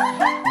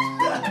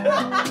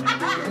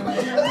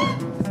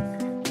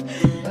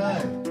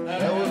Alright,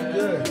 that was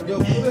good. Yo,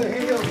 put it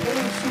here, yo, put it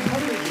in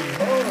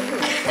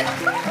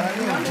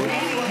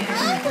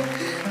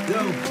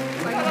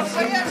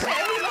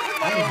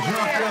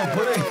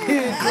put it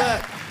in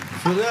clap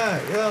for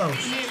that, yo.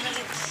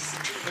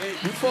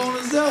 What phone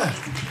is that?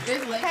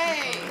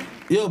 Hey.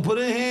 Yo, put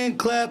a hand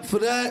clap for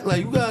that.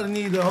 Like, you gotta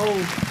need the whole. Yo,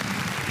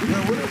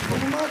 what the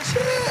fuck my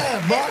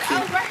chair, Barky?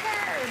 Over her.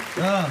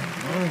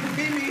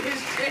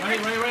 Right.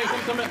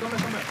 Come back.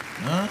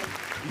 Huh?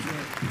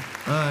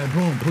 All right,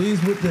 boom. Please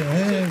put the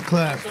hand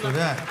clap for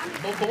that.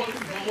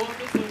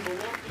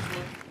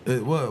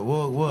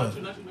 What?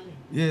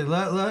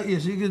 Yeah,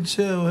 she can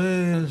chill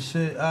here and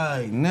shit. All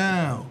right,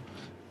 now,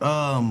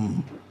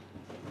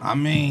 I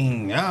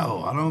mean,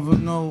 yo, I don't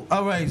even know.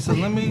 All right, so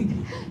let me.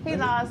 He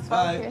lost focus.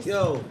 All right,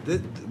 yo,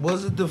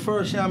 was it the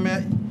first y'all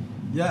met?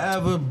 Y'all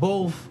ever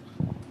both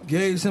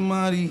gave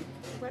somebody?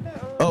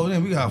 Oh,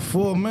 then we got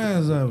 4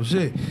 minutes of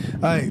shit. All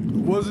right,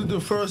 was it the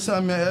first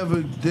time y'all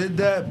ever did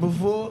that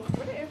before?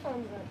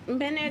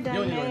 Been there,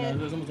 done that.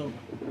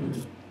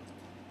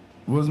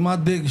 Was my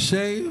dick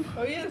shaved?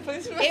 Oh yeah,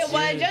 please. It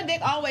was. Your dick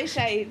always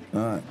shaved.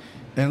 All right,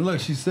 and look,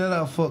 she said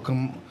I fuck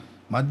him.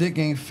 My dick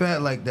ain't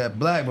fat like that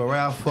black, but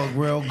I fuck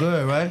real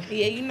good, right?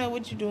 Yeah, you know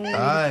what you're doing.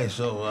 Alright, it's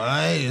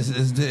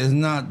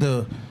not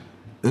the,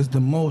 it's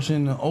the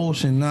motion, the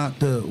ocean, not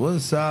the, what the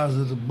size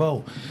of the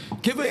boat.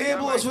 Give a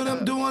hand boys for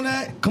them doing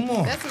that. Come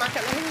on. That's my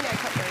cup. Let me see that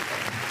cup right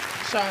there.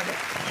 Charlotte.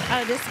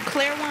 Oh, this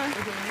clear one?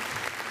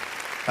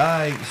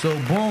 Alright, so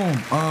boom,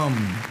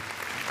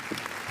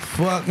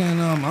 fucking,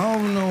 I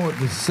don't know what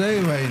to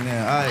say right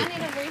now. Alright,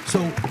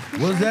 so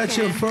was that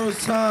your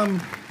first time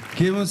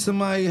giving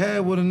somebody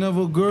head with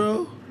another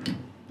girl?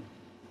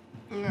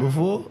 No.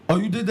 Before? Oh,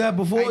 you did that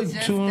before? I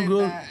just Chewing did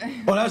girl? that.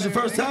 Oh, that was your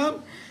first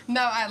time? No,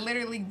 I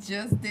literally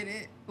just did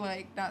it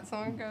like not so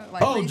long ago.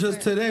 Like Oh,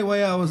 just today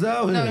while I was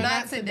out here. No,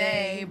 not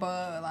today,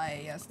 but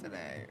like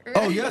yesterday.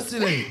 Oh,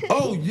 yesterday.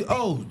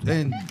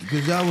 And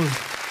because y'all was.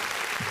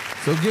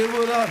 So give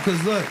it up,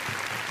 because look.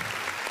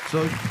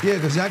 So, yeah,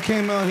 because y'all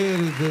came out here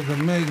to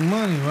make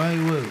money, right?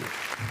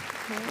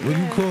 What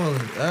you call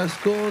it?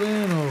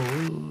 Escorting or?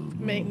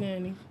 Make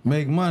money.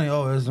 Make money.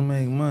 Oh, that's to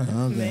make money.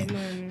 Okay. Make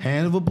money.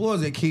 Hand of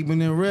applause. They're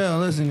keeping it real.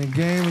 Listen, the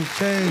game is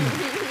changing.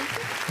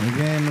 The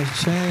game is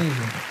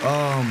changing.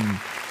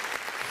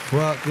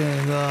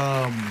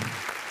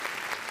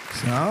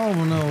 So I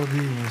don't know what to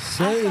even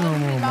say no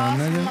more, my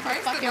nigga.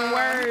 Fucking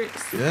words.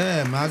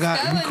 Yeah, man, I got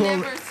Stella you call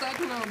never it. sucked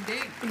no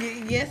dick.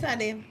 Yes, I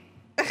did.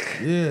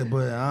 Yeah,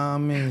 but I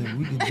mean,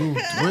 we could do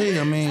 3.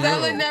 I mean,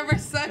 Stella never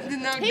sucked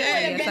no dick. He would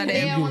have been We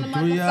down on the do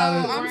 3 So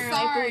out of. I'm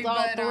sorry, all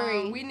but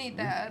 3. we need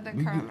that other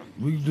We crowd.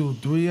 do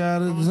 3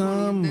 at a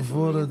time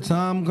before the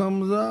time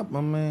comes up.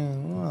 I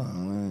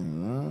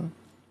mean,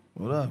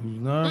 what up? You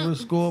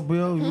nervous,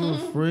 Scorpio? You a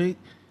freak?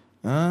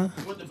 Huh?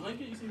 With the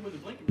blanket? You see with the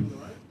blanket ruler,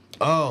 right?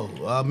 Oh,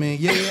 I mean,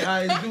 yeah,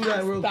 I do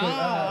that real quick.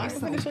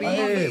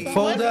 Yeah,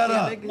 fold that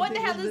up. What the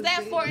hell is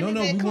that for? No, Is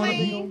we it want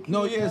clean?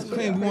 no, yeah, it's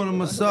clean. We want to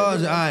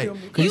massage it. All right,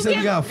 because you said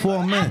we got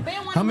 4 minutes.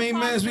 How many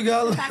minutes we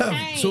got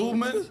left? 2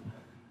 minutes?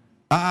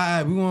 All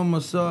right, we want to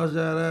massage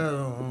that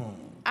out.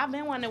 I've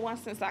been wanting one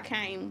since I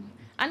came.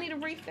 I need a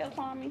refill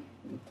for me.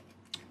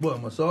 What,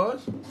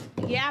 massage?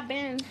 Yeah, I've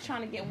been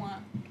trying to get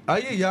one. Oh,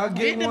 yeah, y'all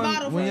get the one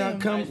bottle when for y'all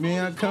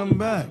him. come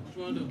back. What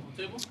you want to do? On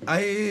the table?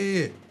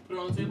 Yeah. Put it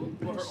on the table?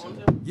 Put her on the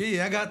table?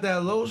 Yeah, I got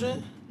that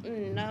lotion.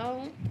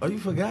 No. Oh, you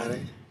forgot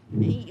it?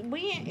 It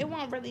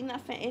wasn't really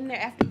nothing in there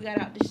after we got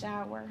out the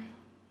shower.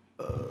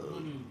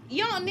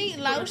 You don't need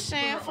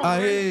lotion for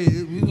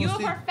You're a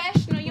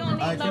professional. You don't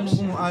need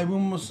lotion. All right, we'll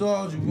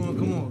massage you.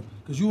 Come on.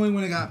 Because you ain't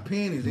when they got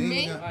panties. They ain't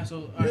Me? got, Alright,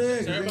 so Yeah,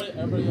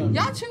 everybody up.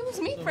 Y'all choose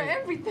me for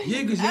everything.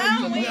 yeah, because you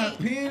got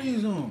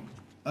panties on.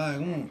 All right,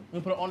 come on. We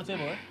put it on the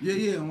table, right?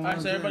 Yeah.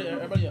 Alright, so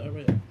everybody up.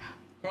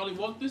 Carly,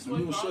 walk this way.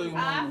 I'm gonna show you.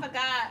 I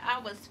forgot. I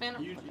was finna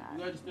You forgot.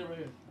 gotta just stay right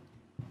here.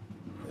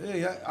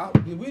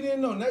 Hey, we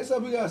didn't know. Next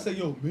time we gotta say,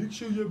 yo, make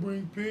sure you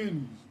bring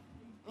panties.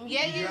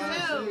 Yeah, you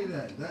gotta do. say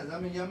that. I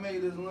mean, y'all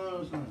made us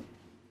learn something.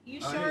 You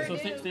All sure right, So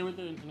do. stay right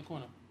there in the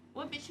corner.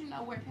 What bitch you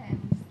know wear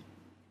panties?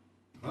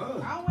 Huh?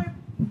 I wear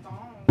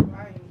thongs.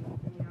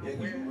 Yeah,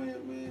 'cause you wear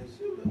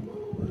shoot. I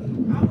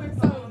wear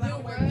thongs. I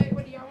don't wear leggings.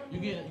 What do y'all want? You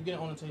get it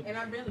on the table. And I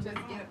really just Just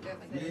get up there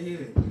like Yeah. that.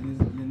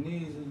 Your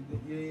knees is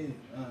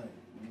All right.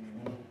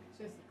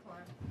 Just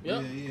climb.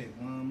 Yep. Yeah.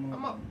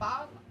 I'm a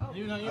bog. Oh.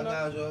 You I know.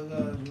 got you.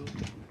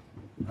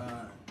 All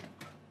right.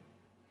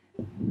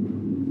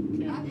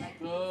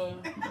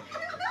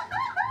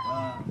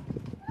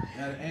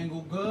 That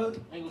angle good?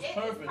 Angle's It is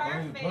perfect.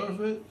 perfect.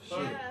 Perfect? Shit.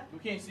 Yeah. We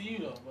can't see you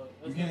though, but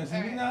You can't see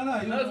me? No, you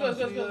Let's don't go, see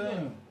let's go.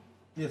 him.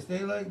 Yeah, stay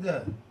like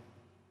that.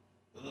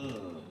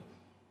 Ugh.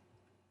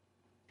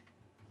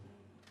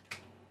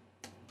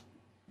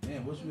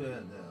 Man, what you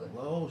had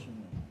there?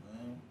 Lotion,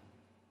 man.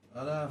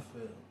 How that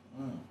feel?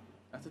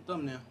 That's a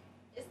thumbnail.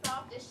 It's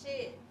soft as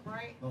shit,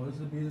 right? Oh, this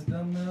will be the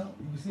thumbnail?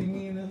 You can see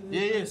me in this?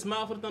 Yeah,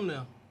 smile for the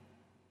thumbnail.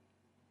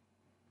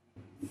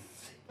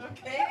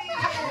 Okay.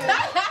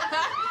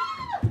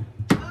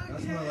 That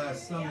smell like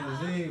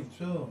summer's eve,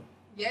 too.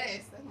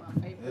 Yes, that's my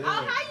favorite. Yeah.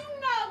 Oh, how you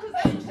know? Because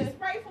that's what you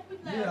spray for we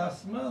left. Yeah, I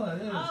smell it.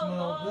 Yeah, it Oh,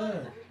 smells Lord.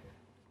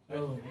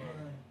 good.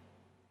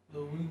 So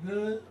we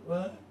good,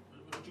 right?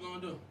 What you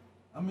gonna do?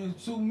 I mean,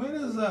 2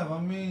 minutes left.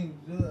 Fuck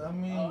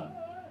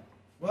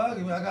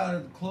it, I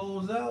gotta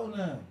close out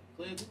now.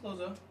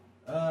 Close up.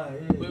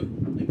 Alright, They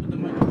put the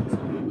mic on so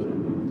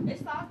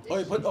It's soft as Oh,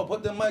 shit.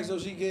 put the mic so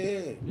she can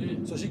hear.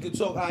 Yeah. So she can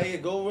talk.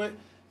 Alright, go right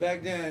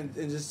back there and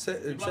just You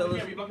tell blocking the us.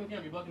 camera, you blocking the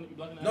camera, you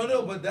blocking the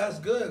No, but that's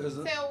good, cause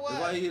Tell what?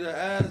 if I hear the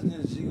ass,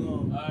 then she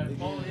gon'. Alright,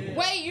 phone here.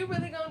 Wait, you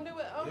really gonna do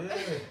it? Oh.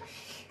 Yeah.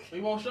 We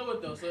won't show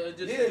it though, so it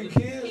just. Yeah, you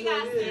can. He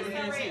got yeah, censor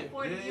yeah. it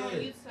for you on Yeah.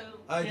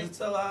 YouTube. Alright, just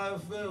tell her how I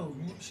feel.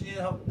 She ain't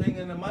help thing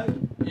in the mic.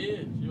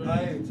 Yeah, you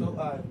Alright, tell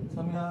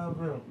me how I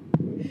feel.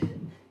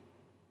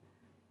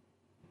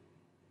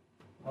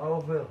 How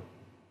I feel.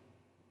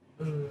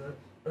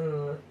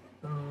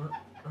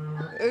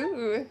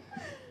 Ooh.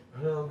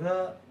 Feel good?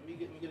 Let me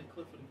get a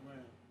clip for the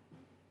gram.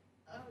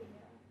 Oh,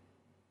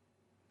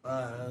 yeah.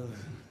 Alright.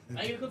 I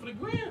get a clip for the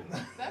gram.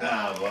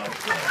 Nah, bro. For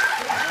the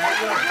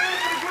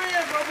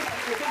gram, bro.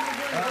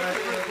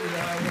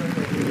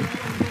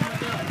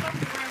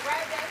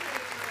 Right back here.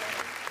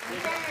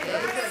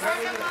 Okay, run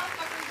the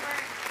motherfuckers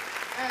right.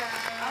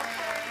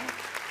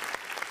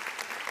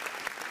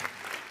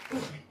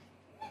 Okay.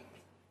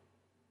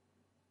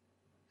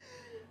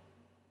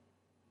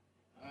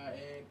 Alright,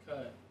 and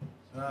cut.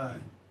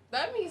 Alright.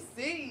 Let me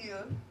see you.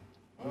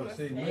 Wanna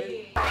see me?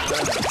 Hey.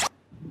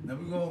 Now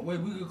we gonna wait.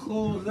 We can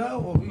close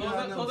out, or we Close got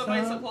up enough by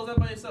yourself. time? Close up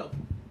by yourself.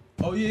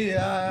 Oh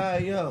yeah,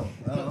 alright, yo.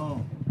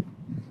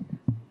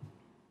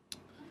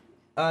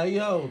 Alright,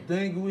 yo.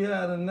 Think we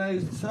had a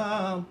nice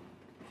time.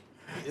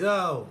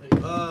 Yo,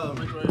 Mic right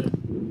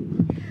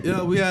here.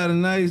 yo, we had a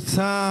nice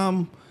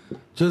time.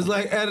 Just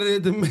like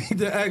edited to make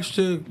the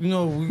extra. You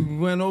know, we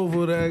went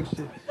over the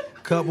extra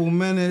couple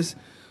minutes.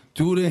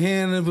 Do the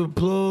hand of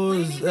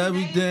applause,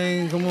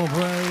 everything. Come on,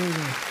 Brian.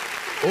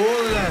 All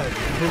of that.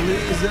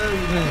 Police,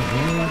 everything.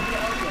 You know?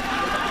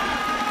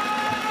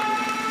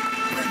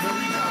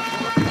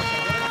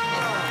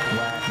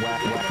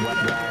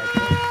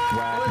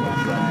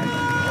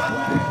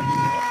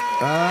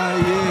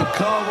 Yeah,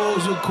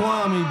 Carlos with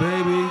Kwame,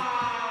 baby.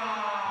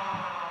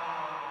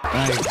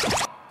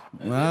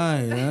 All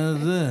right,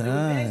 that's it.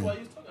 All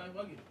right.